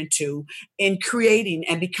ran into in creating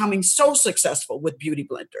and becoming so successful with Beauty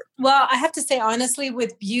Blender? Well, I have to say, honestly,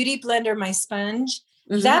 with Beauty Blender, my sponge,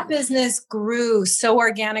 that business grew so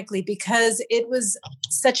organically because it was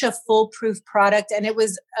such a foolproof product. And it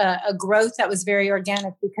was a growth that was very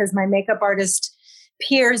organic because my makeup artist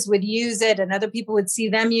peers would use it and other people would see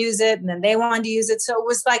them use it and then they wanted to use it. So it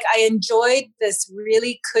was like I enjoyed this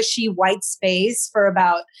really cushy white space for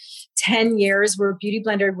about 10 years where Beauty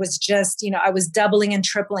Blender was just, I was doubling and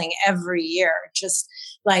tripling every year, just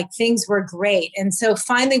like things were great. And so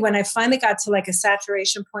finally, when I finally got to like a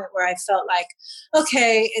saturation point where I felt like,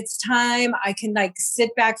 okay, it's time, I can like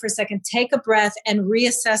sit back for a second, take a breath and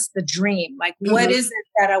reassess the dream. Like, what is it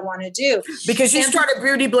that I want to do? Because you started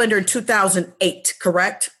Beauty Blender in 2008,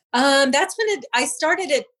 correct? That's when I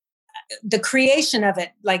started it. The creation of it,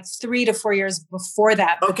 like 3 to 4 years before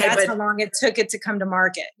that. But that's how long it took it to come to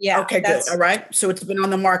market. Yeah. Okay, good. All right. So it's been on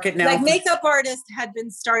the market now. Like makeup artists had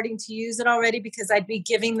been starting to use it already because I'd be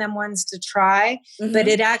giving them ones to try, but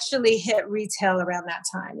it actually hit retail around that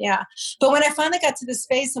time. Yeah. But when I finally got to the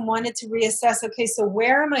space and wanted to reassess, okay, so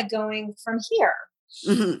where am I going from here?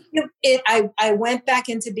 I went back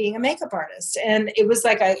into being a makeup artist and it was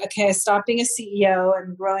like, I stopped being a CEO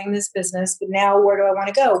and growing this business, but now where do I want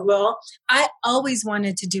to go? Well, I always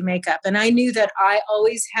wanted to do makeup and I knew that I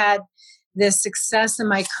always had this success in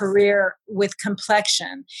my career with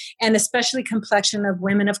complexion and especially complexion of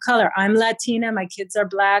women of color. I'm Latina. My kids are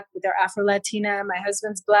Black. They're Afro-Latina. My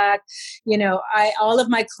husband's Black. All of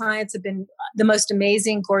my clients have been the most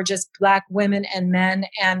amazing, gorgeous Black women and men.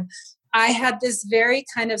 And I had this very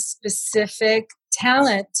kind of specific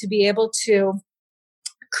talent to be able to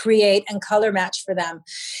create and color match for them.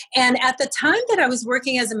 And at the time that I was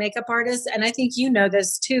working as a makeup artist, and I think you know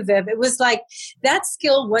this too, Viv, it was like that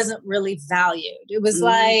skill wasn't really valued. It was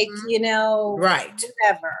like, right.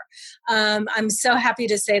 Whatever. I'm so happy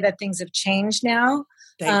to say that things have changed now.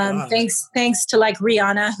 Thanks to like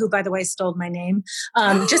Rihanna, who by the way stole my name.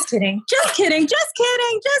 Just kidding.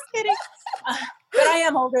 But I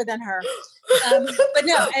am older than her. But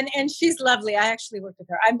no, and she's lovely. I actually worked with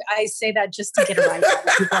her. I say that just to get a rise out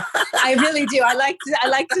of people. I really do. I like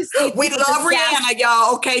to see. We love Rihanna,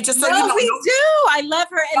 y'all. Okay, just so you know. We do. I love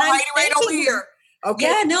her, and I'm right over here. Okay.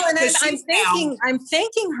 Yeah, no, and I'm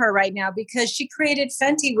thanking her right now because she created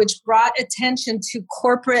Fenty, which brought attention to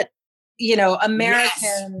corporate.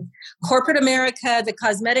 Corporate America, the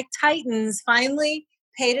cosmetic titans finally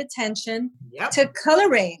paid attention to color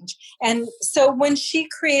range. And so when she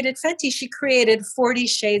created Fenty, she created 40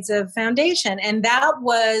 shades of foundation. And that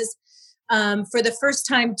was for the first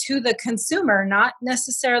time to the consumer, not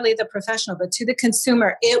necessarily the professional, but to the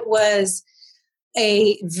consumer, it was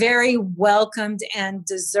a very welcomed and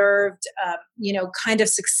deserved, kind of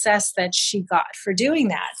success that she got for doing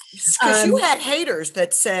that. Because you had haters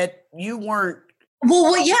that said you weren't.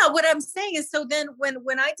 Well, yeah, what I'm saying is, so then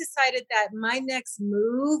when I decided that my next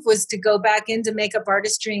move was to go back into makeup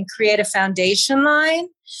artistry and create a foundation line,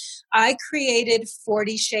 I created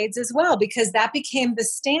 40 shades as well, because that became the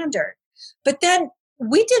standard. But then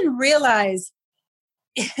we didn't realize,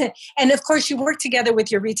 and of course you work together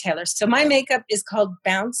with your retailers. So my makeup is called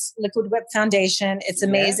Bounce Liquid Whip Foundation. It's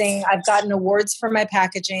amazing. Yes. I've gotten awards for my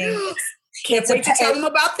packaging. Can't wait to tell them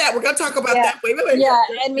about that. We're going to talk about that. Wait. Yeah,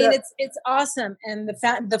 I mean, it's awesome. And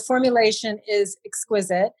the formulation is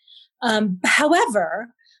exquisite. However,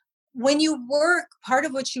 when you work, part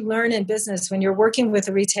of what you learn in business, when you're working with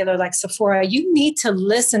a retailer like Sephora, you need to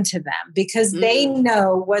listen to them because they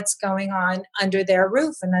know what's going on under their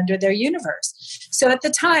roof and under their universe. So at the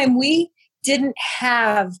time, we didn't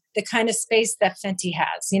have the kind of space that Fenty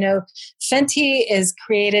has. Fenty is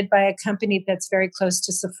created by a company that's very close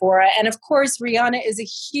to Sephora. And of course, Rihanna is a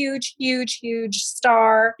huge, huge, huge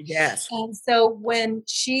star. Yes. And so when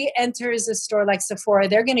she enters a store like Sephora,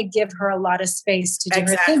 they're going to give her a lot of space to do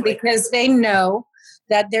her thing because they know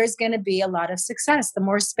that there's going to be a lot of success. The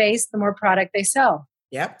more space, the more product they sell.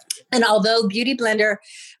 Yep. And although Beauty Blender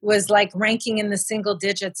was like ranking in the single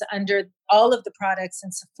digits under all of the products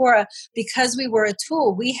in Sephora, because we were a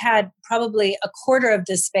tool, we had probably a quarter of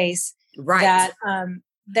the space that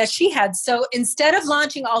that she had. So instead of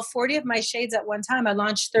launching all 40 of my shades at one time, I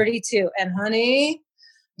launched 32. And honey,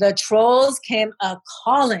 the trolls came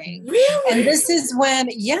a-calling. Really? And this is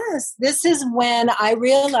when I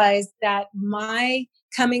realized that my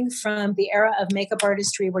coming from the era of makeup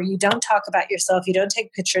artistry where you don't talk about yourself, you don't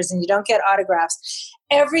take pictures, and you don't get autographs,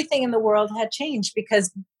 everything in the world had changed,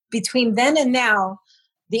 because between then and now,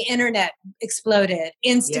 the internet exploded,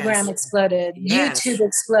 Instagram exploded, YouTube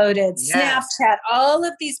exploded, Snapchat, all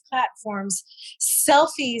of these platforms,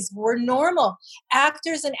 selfies were normal.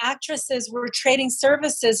 Actors and actresses were trading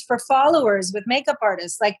services for followers with makeup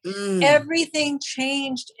artists. Like everything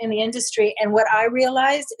changed in the industry. And what I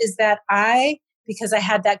realized is that because I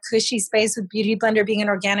had that cushy space with Beauty Blender being an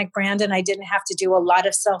organic brand and I didn't have to do a lot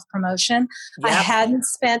of self-promotion, I hadn't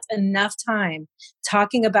spent enough time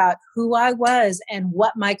talking about who I was and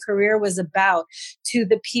what my career was about to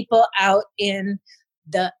the people out in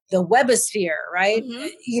the webosphere, right?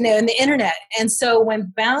 In the internet. And so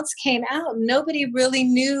when Bounce came out, nobody really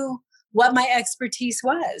knew what my expertise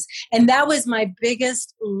was. And that was my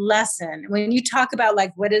biggest lesson. When you talk about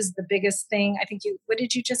like, what is the biggest thing? I think what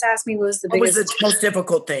did you just ask me was the biggest? What was the most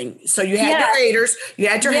difficult thing? So you had your haters,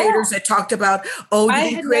 haters that talked about, you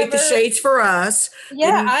didn't create the shades for us.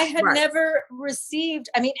 Yeah, I had never received,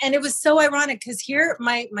 and it was so ironic because here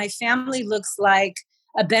my family looks like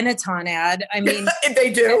a Benetton ad.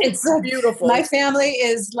 They do. It's beautiful. My family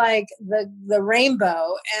is like the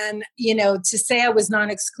rainbow. And, to say I was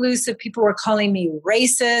non-exclusive, people were calling me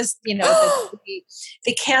racist.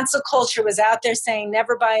 The cancel culture was out there saying,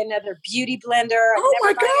 never buy another Beauty Blender. Oh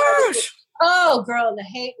my gosh. Oh, girl, the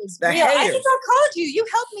hate was real. Haters. I think I called you. You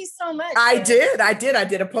helped me so much. I did. I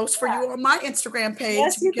did a post for you on my Instagram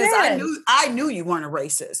page because I knew you weren't a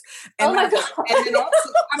racist. And oh my God. And then also,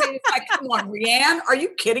 it's like, come on, Rianne, are you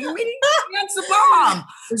kidding me? That's the bomb.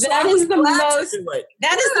 That is the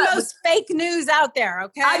most fake news out there.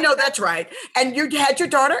 Okay, I know that's right. And you had your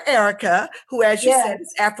daughter Erica, who, as you said,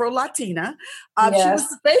 is Afro-Latina. She was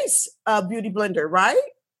the face of Beauty Blender, right?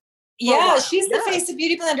 Yeah, she's the face of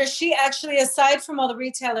Beauty Blender. She actually, aside from all the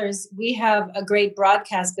retailers, we have a great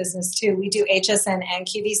broadcast business too. We do HSN and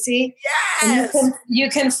QVC. Yes. And you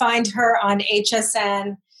can find her on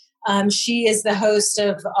HSN. She is the host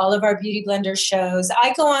of all of our Beauty Blender shows.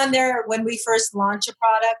 I go on there when we first launch a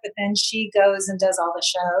product, but then she goes and does all the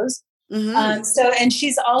shows. And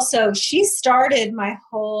she started my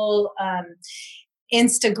whole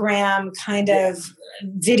Instagram kind of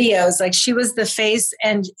videos. Like she was the face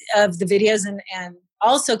of the videos and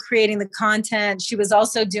also creating the content. She was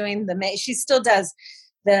also doing she still does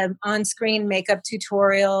the on-screen makeup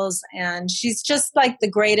tutorials. And she's just like the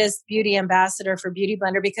greatest beauty ambassador for Beauty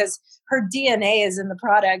Blender because her DNA is in the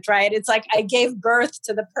product, right? It's like I gave birth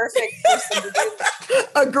to the perfect person to do that.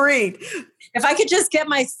 Agreed. If I could just get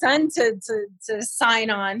my son to sign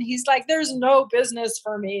on, he's like, there's no business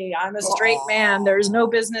for me. I'm a straight man. There's no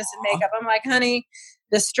business in makeup. I'm like, honey,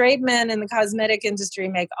 the straight men in the cosmetic industry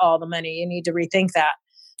make all the money. You need to rethink that.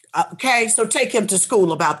 Okay, so take him to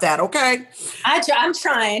school about that, okay? I'm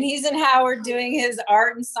trying. He's in Howard doing his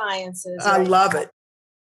art and sciences. I love it.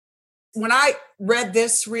 When I read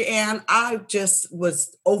this, Rianne, I just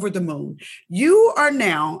was over the moon. You are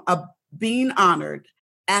now being honored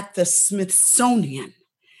at the Smithsonian.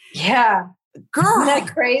 Yeah. Girl. Isn't that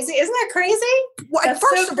crazy?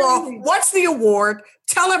 First of all, what's the award?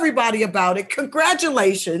 Tell everybody about it.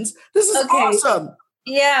 Congratulations. This is awesome.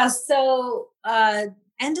 Yeah. So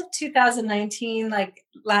end of 2019, like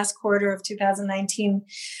last quarter of 2019,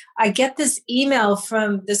 I get this email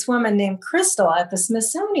from this woman named Crystal at the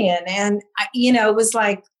Smithsonian. And, it was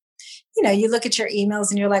like, you look at your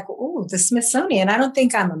emails and you're like, oh, the Smithsonian. I don't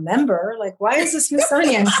think I'm a member. Like, why is the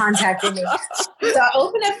Smithsonian contacting me? So I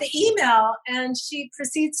open up the email and she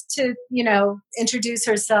proceeds to, introduce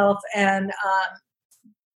herself and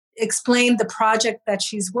explain the project that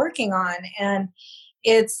she's working on. And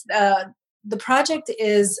it's the project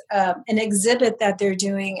is an exhibit that they're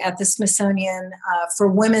doing at the Smithsonian for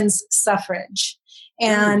women's suffrage.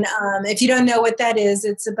 And if you don't know what that is,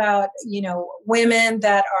 it's about, women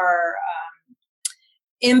that are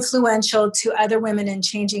influential to other women in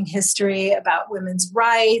changing history about women's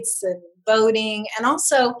rights and voting, and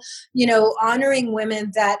also, honoring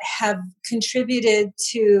women that have contributed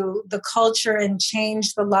to the culture and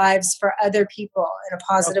changed the lives for other people in a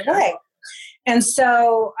positive way. And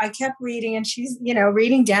so I kept reading and she's,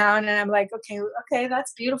 reading down and I'm like, okay,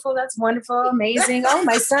 that's beautiful. That's wonderful. Amazing. Oh,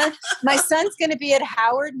 my son's going to be at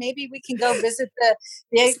Howard. Maybe we can go visit the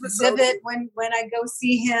exhibit when I go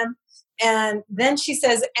see him. And then she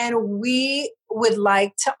says, and we would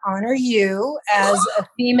like to honor you as a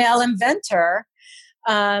female inventor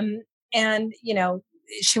And,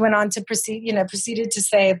 she went on to proceeded to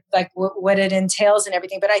say like what it entails and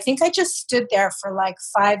everything. But I think I just stood there for like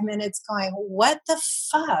 5 minutes going, what the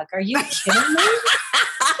fuck? Are you kidding me?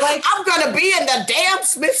 Like, I'm going to be in the damn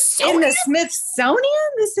Smithsonian. In the Smithsonian?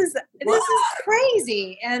 This is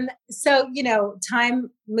crazy. And so,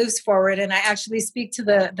 time moves forward, and I actually speak to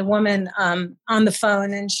the woman on the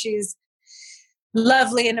phone, and she's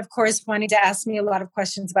lovely. And of course, wanting to ask me a lot of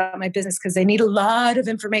questions about my business because they need a lot of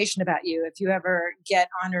information about you if you ever get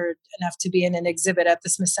honored enough to be in an exhibit at the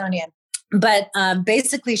Smithsonian. But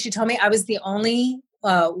basically, she told me I was the only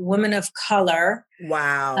woman of color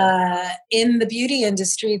in the beauty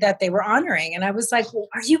industry that they were honoring. And I was like, well,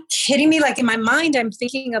 are you kidding me? Like in my mind, I'm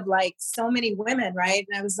thinking of like so many women, right?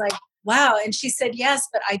 And I was like, wow. And she said, yes,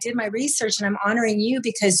 but I did my research and I'm honoring you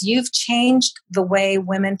because you've changed the way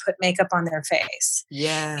women put makeup on their face.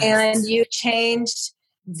 Yes. And you changed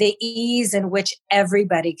the ease in which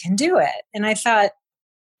everybody can do it. And I thought,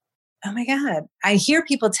 oh my God, I hear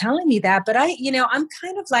people telling me that, but I'm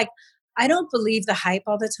kind of like, I don't believe the hype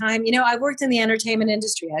all the time. I worked in the entertainment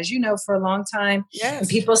industry, as you know, for a long time. Yes. And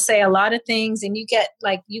people say a lot of things and you get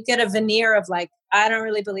a veneer of like, I don't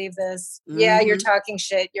really believe this. Mm-hmm. Yeah, you're talking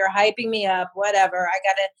shit. You're hyping me up, whatever. I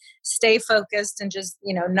got to stay focused and just,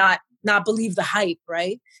 not believe the hype.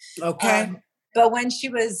 Right. Okay. But when she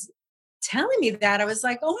was telling me that, I was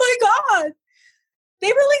like, oh my God, they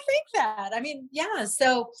really think that. I mean, yeah.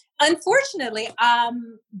 So unfortunately,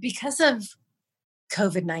 because of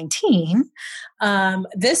COVID-19,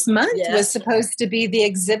 this month was supposed to be the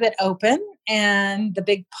exhibit open and the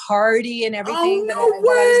big party and everything. Oh, no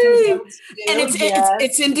way. And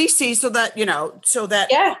it's in DC so that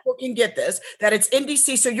people can get this, that it's in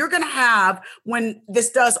DC. So you're going to have, when this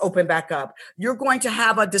does open back up, you're going to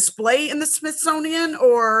have a display in the Smithsonian,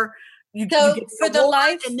 or you get for the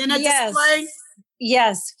life and then a display?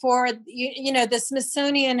 Yes, for the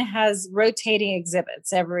Smithsonian has rotating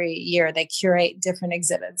exhibits every year. They curate different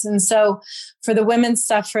exhibits. And so for the women's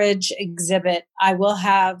suffrage exhibit, I will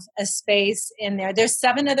have a space in there. There's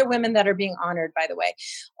 7 other women that are being honored, by the way.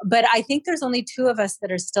 But I think there's only 2 of us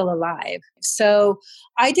that are still alive. So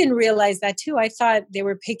I didn't realize that too. I thought they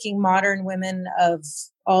were picking modern women of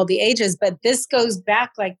all the ages, but this goes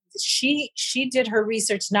back, like she did her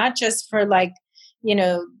research, not just for like,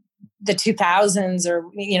 the 2000s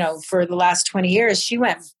or, for the last 20 years. She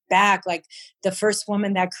went back, like the first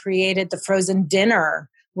woman that created the frozen dinner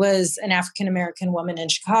was an African-American woman in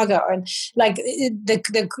Chicago. And like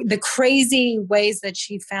the crazy ways that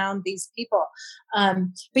she found these people.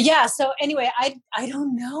 But yeah, so anyway, I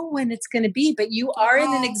don't know when it's going to be, but you are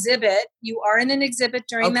in an exhibit. You are in an exhibit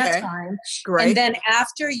during that time. Great. And then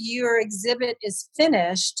after your exhibit is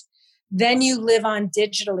finished, then you live on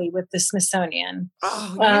digitally with the Smithsonian.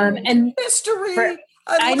 Oh, and history.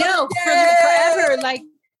 I know forever.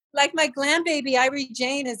 Like my glam baby, Irie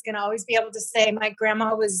Jane, is going to always be able to say, my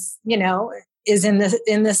grandma was, is in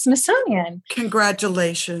the Smithsonian.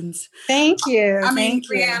 Congratulations. Thank you. I mean,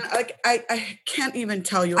 Rianne, I can't even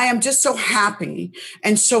tell you. I am just so happy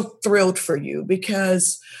and so thrilled for you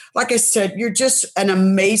because, like I said, you're just an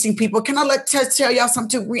amazing people. Can I tell y'all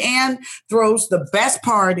something too? Rianne throws the best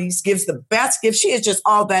parties, gives the best gifts. She is just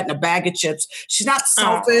all that in a bag of chips. She's not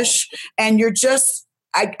selfish. And you're just,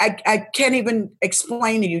 I can't even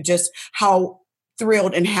explain to you just how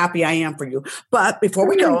thrilled and happy I am for you. But before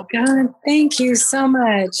we go. God, thank you so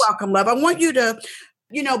much. Welcome, love. I want you to,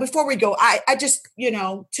 before we go, I just,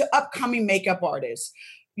 to upcoming makeup artists,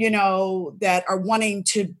 that are wanting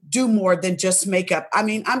to do more than just makeup. I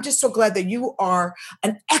mean, I'm just so glad that you are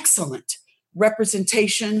an excellent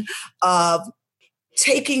representation of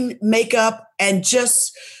taking makeup and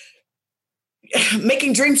just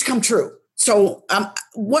making dreams come true. So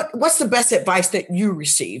what's the best advice that you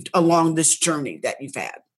received along this journey that you've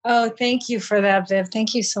had? Oh, thank you for that, Viv.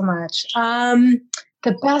 Thank you so much.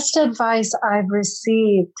 The best advice I've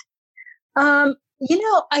received, I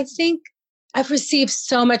think I've received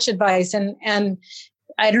so much advice and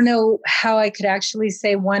I don't know how I could actually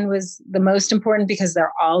say one was the most important because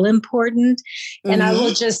they're all important. Mm-hmm. And I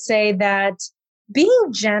will just say that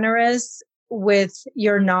being generous with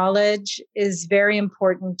your knowledge is very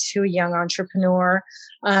important to a young entrepreneur.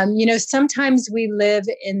 Sometimes we live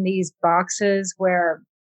in these boxes where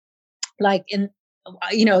again,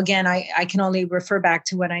 I can only refer back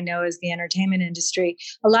to what I know as the entertainment industry.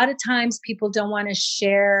 A lot of times people don't want to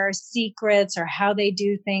share secrets or how they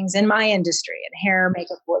do things in my industry, and hair,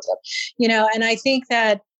 makeup, wardrobe, and I think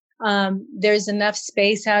that there's enough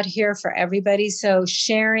space out here for everybody. So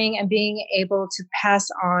sharing and being able to pass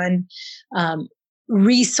on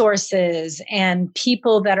resources and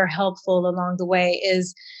people that are helpful along the way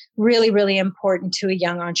is really, really important to a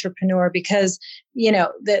young entrepreneur, because,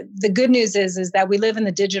 the good news is that we live in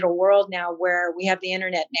the digital world now where we have the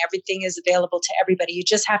internet and everything is available to everybody. You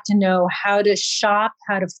just have to know how to shop,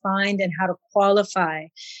 how to find, and how to qualify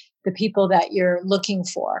the people that you're looking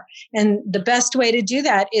for. And the best way to do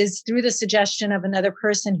that is through the suggestion of another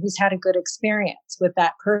person who's had a good experience with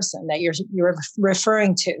that person that you're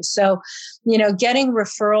referring to. So, getting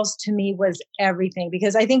referrals to me was everything,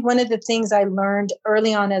 because I think one of the things I learned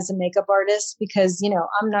early on as a makeup artist, because,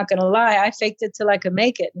 I'm not going to lie, I faked it till I could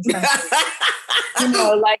make it. In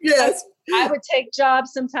some cases. Yes. I would take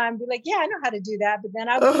jobs sometimes, be like, yeah, I know how to do that. But then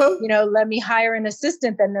I would, let me hire an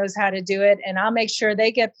assistant that knows how to do it, and I'll make sure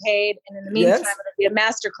they get paid. And in the meantime, it'll be a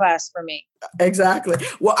masterclass for me. Exactly.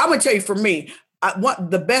 Well, I'm going to tell you, for me, one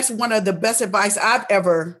of the best advice I've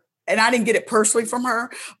ever, and I didn't get it personally from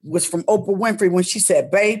her, was from Oprah Winfrey when she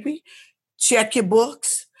said, baby, check your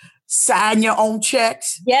books, sign your own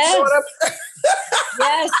checks. Yes.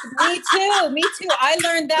 Yes, me too. I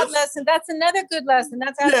learned that lesson. That's another good lesson.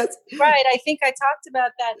 That's right. I think I talked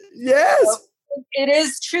about that. Yes. So it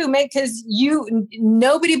is true, mate, because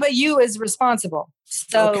nobody but you is responsible.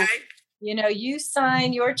 So, you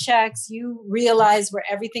sign your checks, you realize where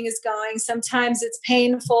everything is going. Sometimes it's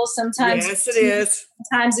painful. Sometimes it is.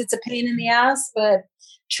 Sometimes it's a pain in the ass, but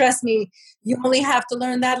trust me, you only have to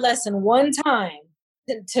learn that lesson one time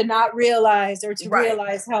to not realize or to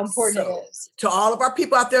realize how important it is. To all of our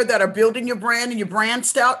people out there that are building your brand and your brand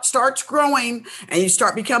starts growing and you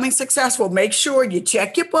start becoming successful, make sure you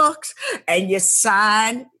check your books and you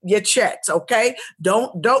sign your checks, okay?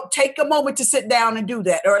 Don't take a moment to sit down and do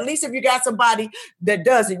that. Or at least if you got somebody that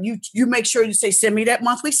does it, you make sure you say, send me that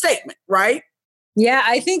monthly statement, right? Yeah,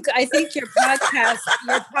 I think your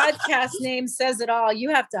podcast name says it all. You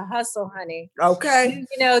have to hustle, honey. Okay.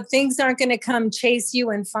 Things aren't going to come chase you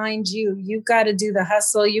and find you. You've got to do the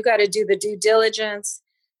hustle. You got to do the due diligence.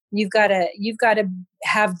 You've got to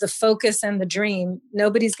have the focus and the dream.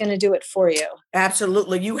 Nobody's going to do it for you.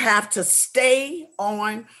 Absolutely. You have to stay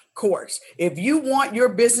on course. If you want your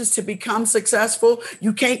business to become successful,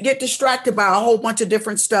 you can't get distracted by a whole bunch of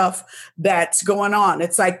different stuff that's going on.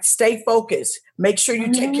 It's like, stay focused. Make sure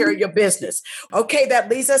you take care of your business. Okay, that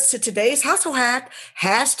leads us to today's hustle hack.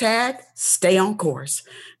 #stay on course.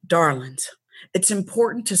 Darlings, it's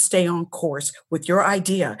important to stay on course with your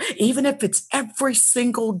idea, even if it's every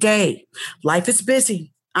single day. Life is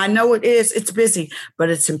busy. I know it is. It's busy, but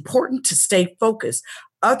it's important to stay focused.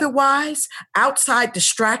 Otherwise, outside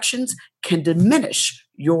distractions can diminish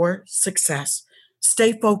your success.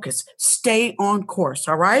 Stay focused. Stay on course.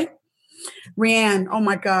 All right? Rianne, oh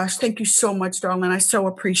my gosh, thank you so much, darling. I so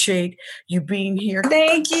appreciate you being here.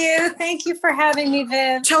 Thank you. Thank you for having me,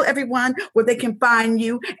 Viv. Tell everyone where they can find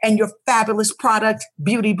you and your fabulous product,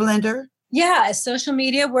 Beauty Blender. Yeah, social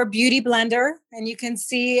media, we're Beauty Blender, and you can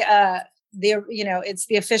see it's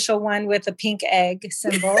the official one with a pink egg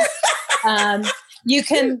symbol. You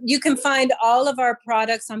can find all of our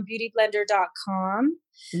products on beautyblender.com.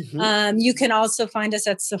 Mm-hmm. You can also find us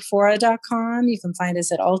at Sephora.com. You can find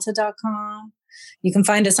us at Ulta.com. You can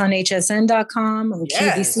find us on HSN.com, on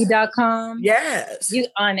QVC.com. Yes.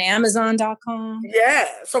 On Amazon.com.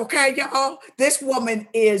 Yes. Okay, y'all. This woman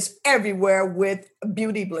is everywhere with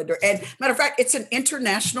Beauty Blender. And matter of fact, it's an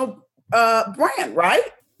international brand, right?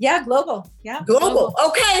 Yeah, global. Yeah. Global.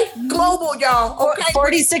 Okay. Global, y'all. Okay.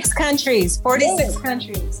 46 countries. 46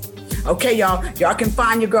 countries. Okay, y'all. Y'all can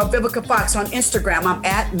find your girl Vivica Fox on Instagram. I'm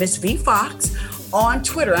at Miss V Fox. On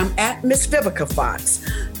Twitter, I'm at Miss Vivica Fox.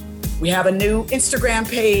 We have a new Instagram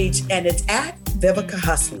page, and it's at Vivica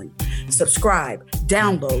Hustling. Subscribe,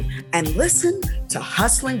 download, and listen to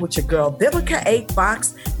Hustling with your girl Vivica A.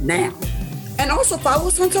 Fox now. And also follow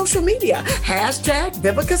us on social media.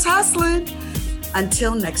 #Vivica's Hustling.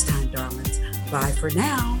 Until next time, darlings. Bye for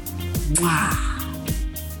now. Mwah.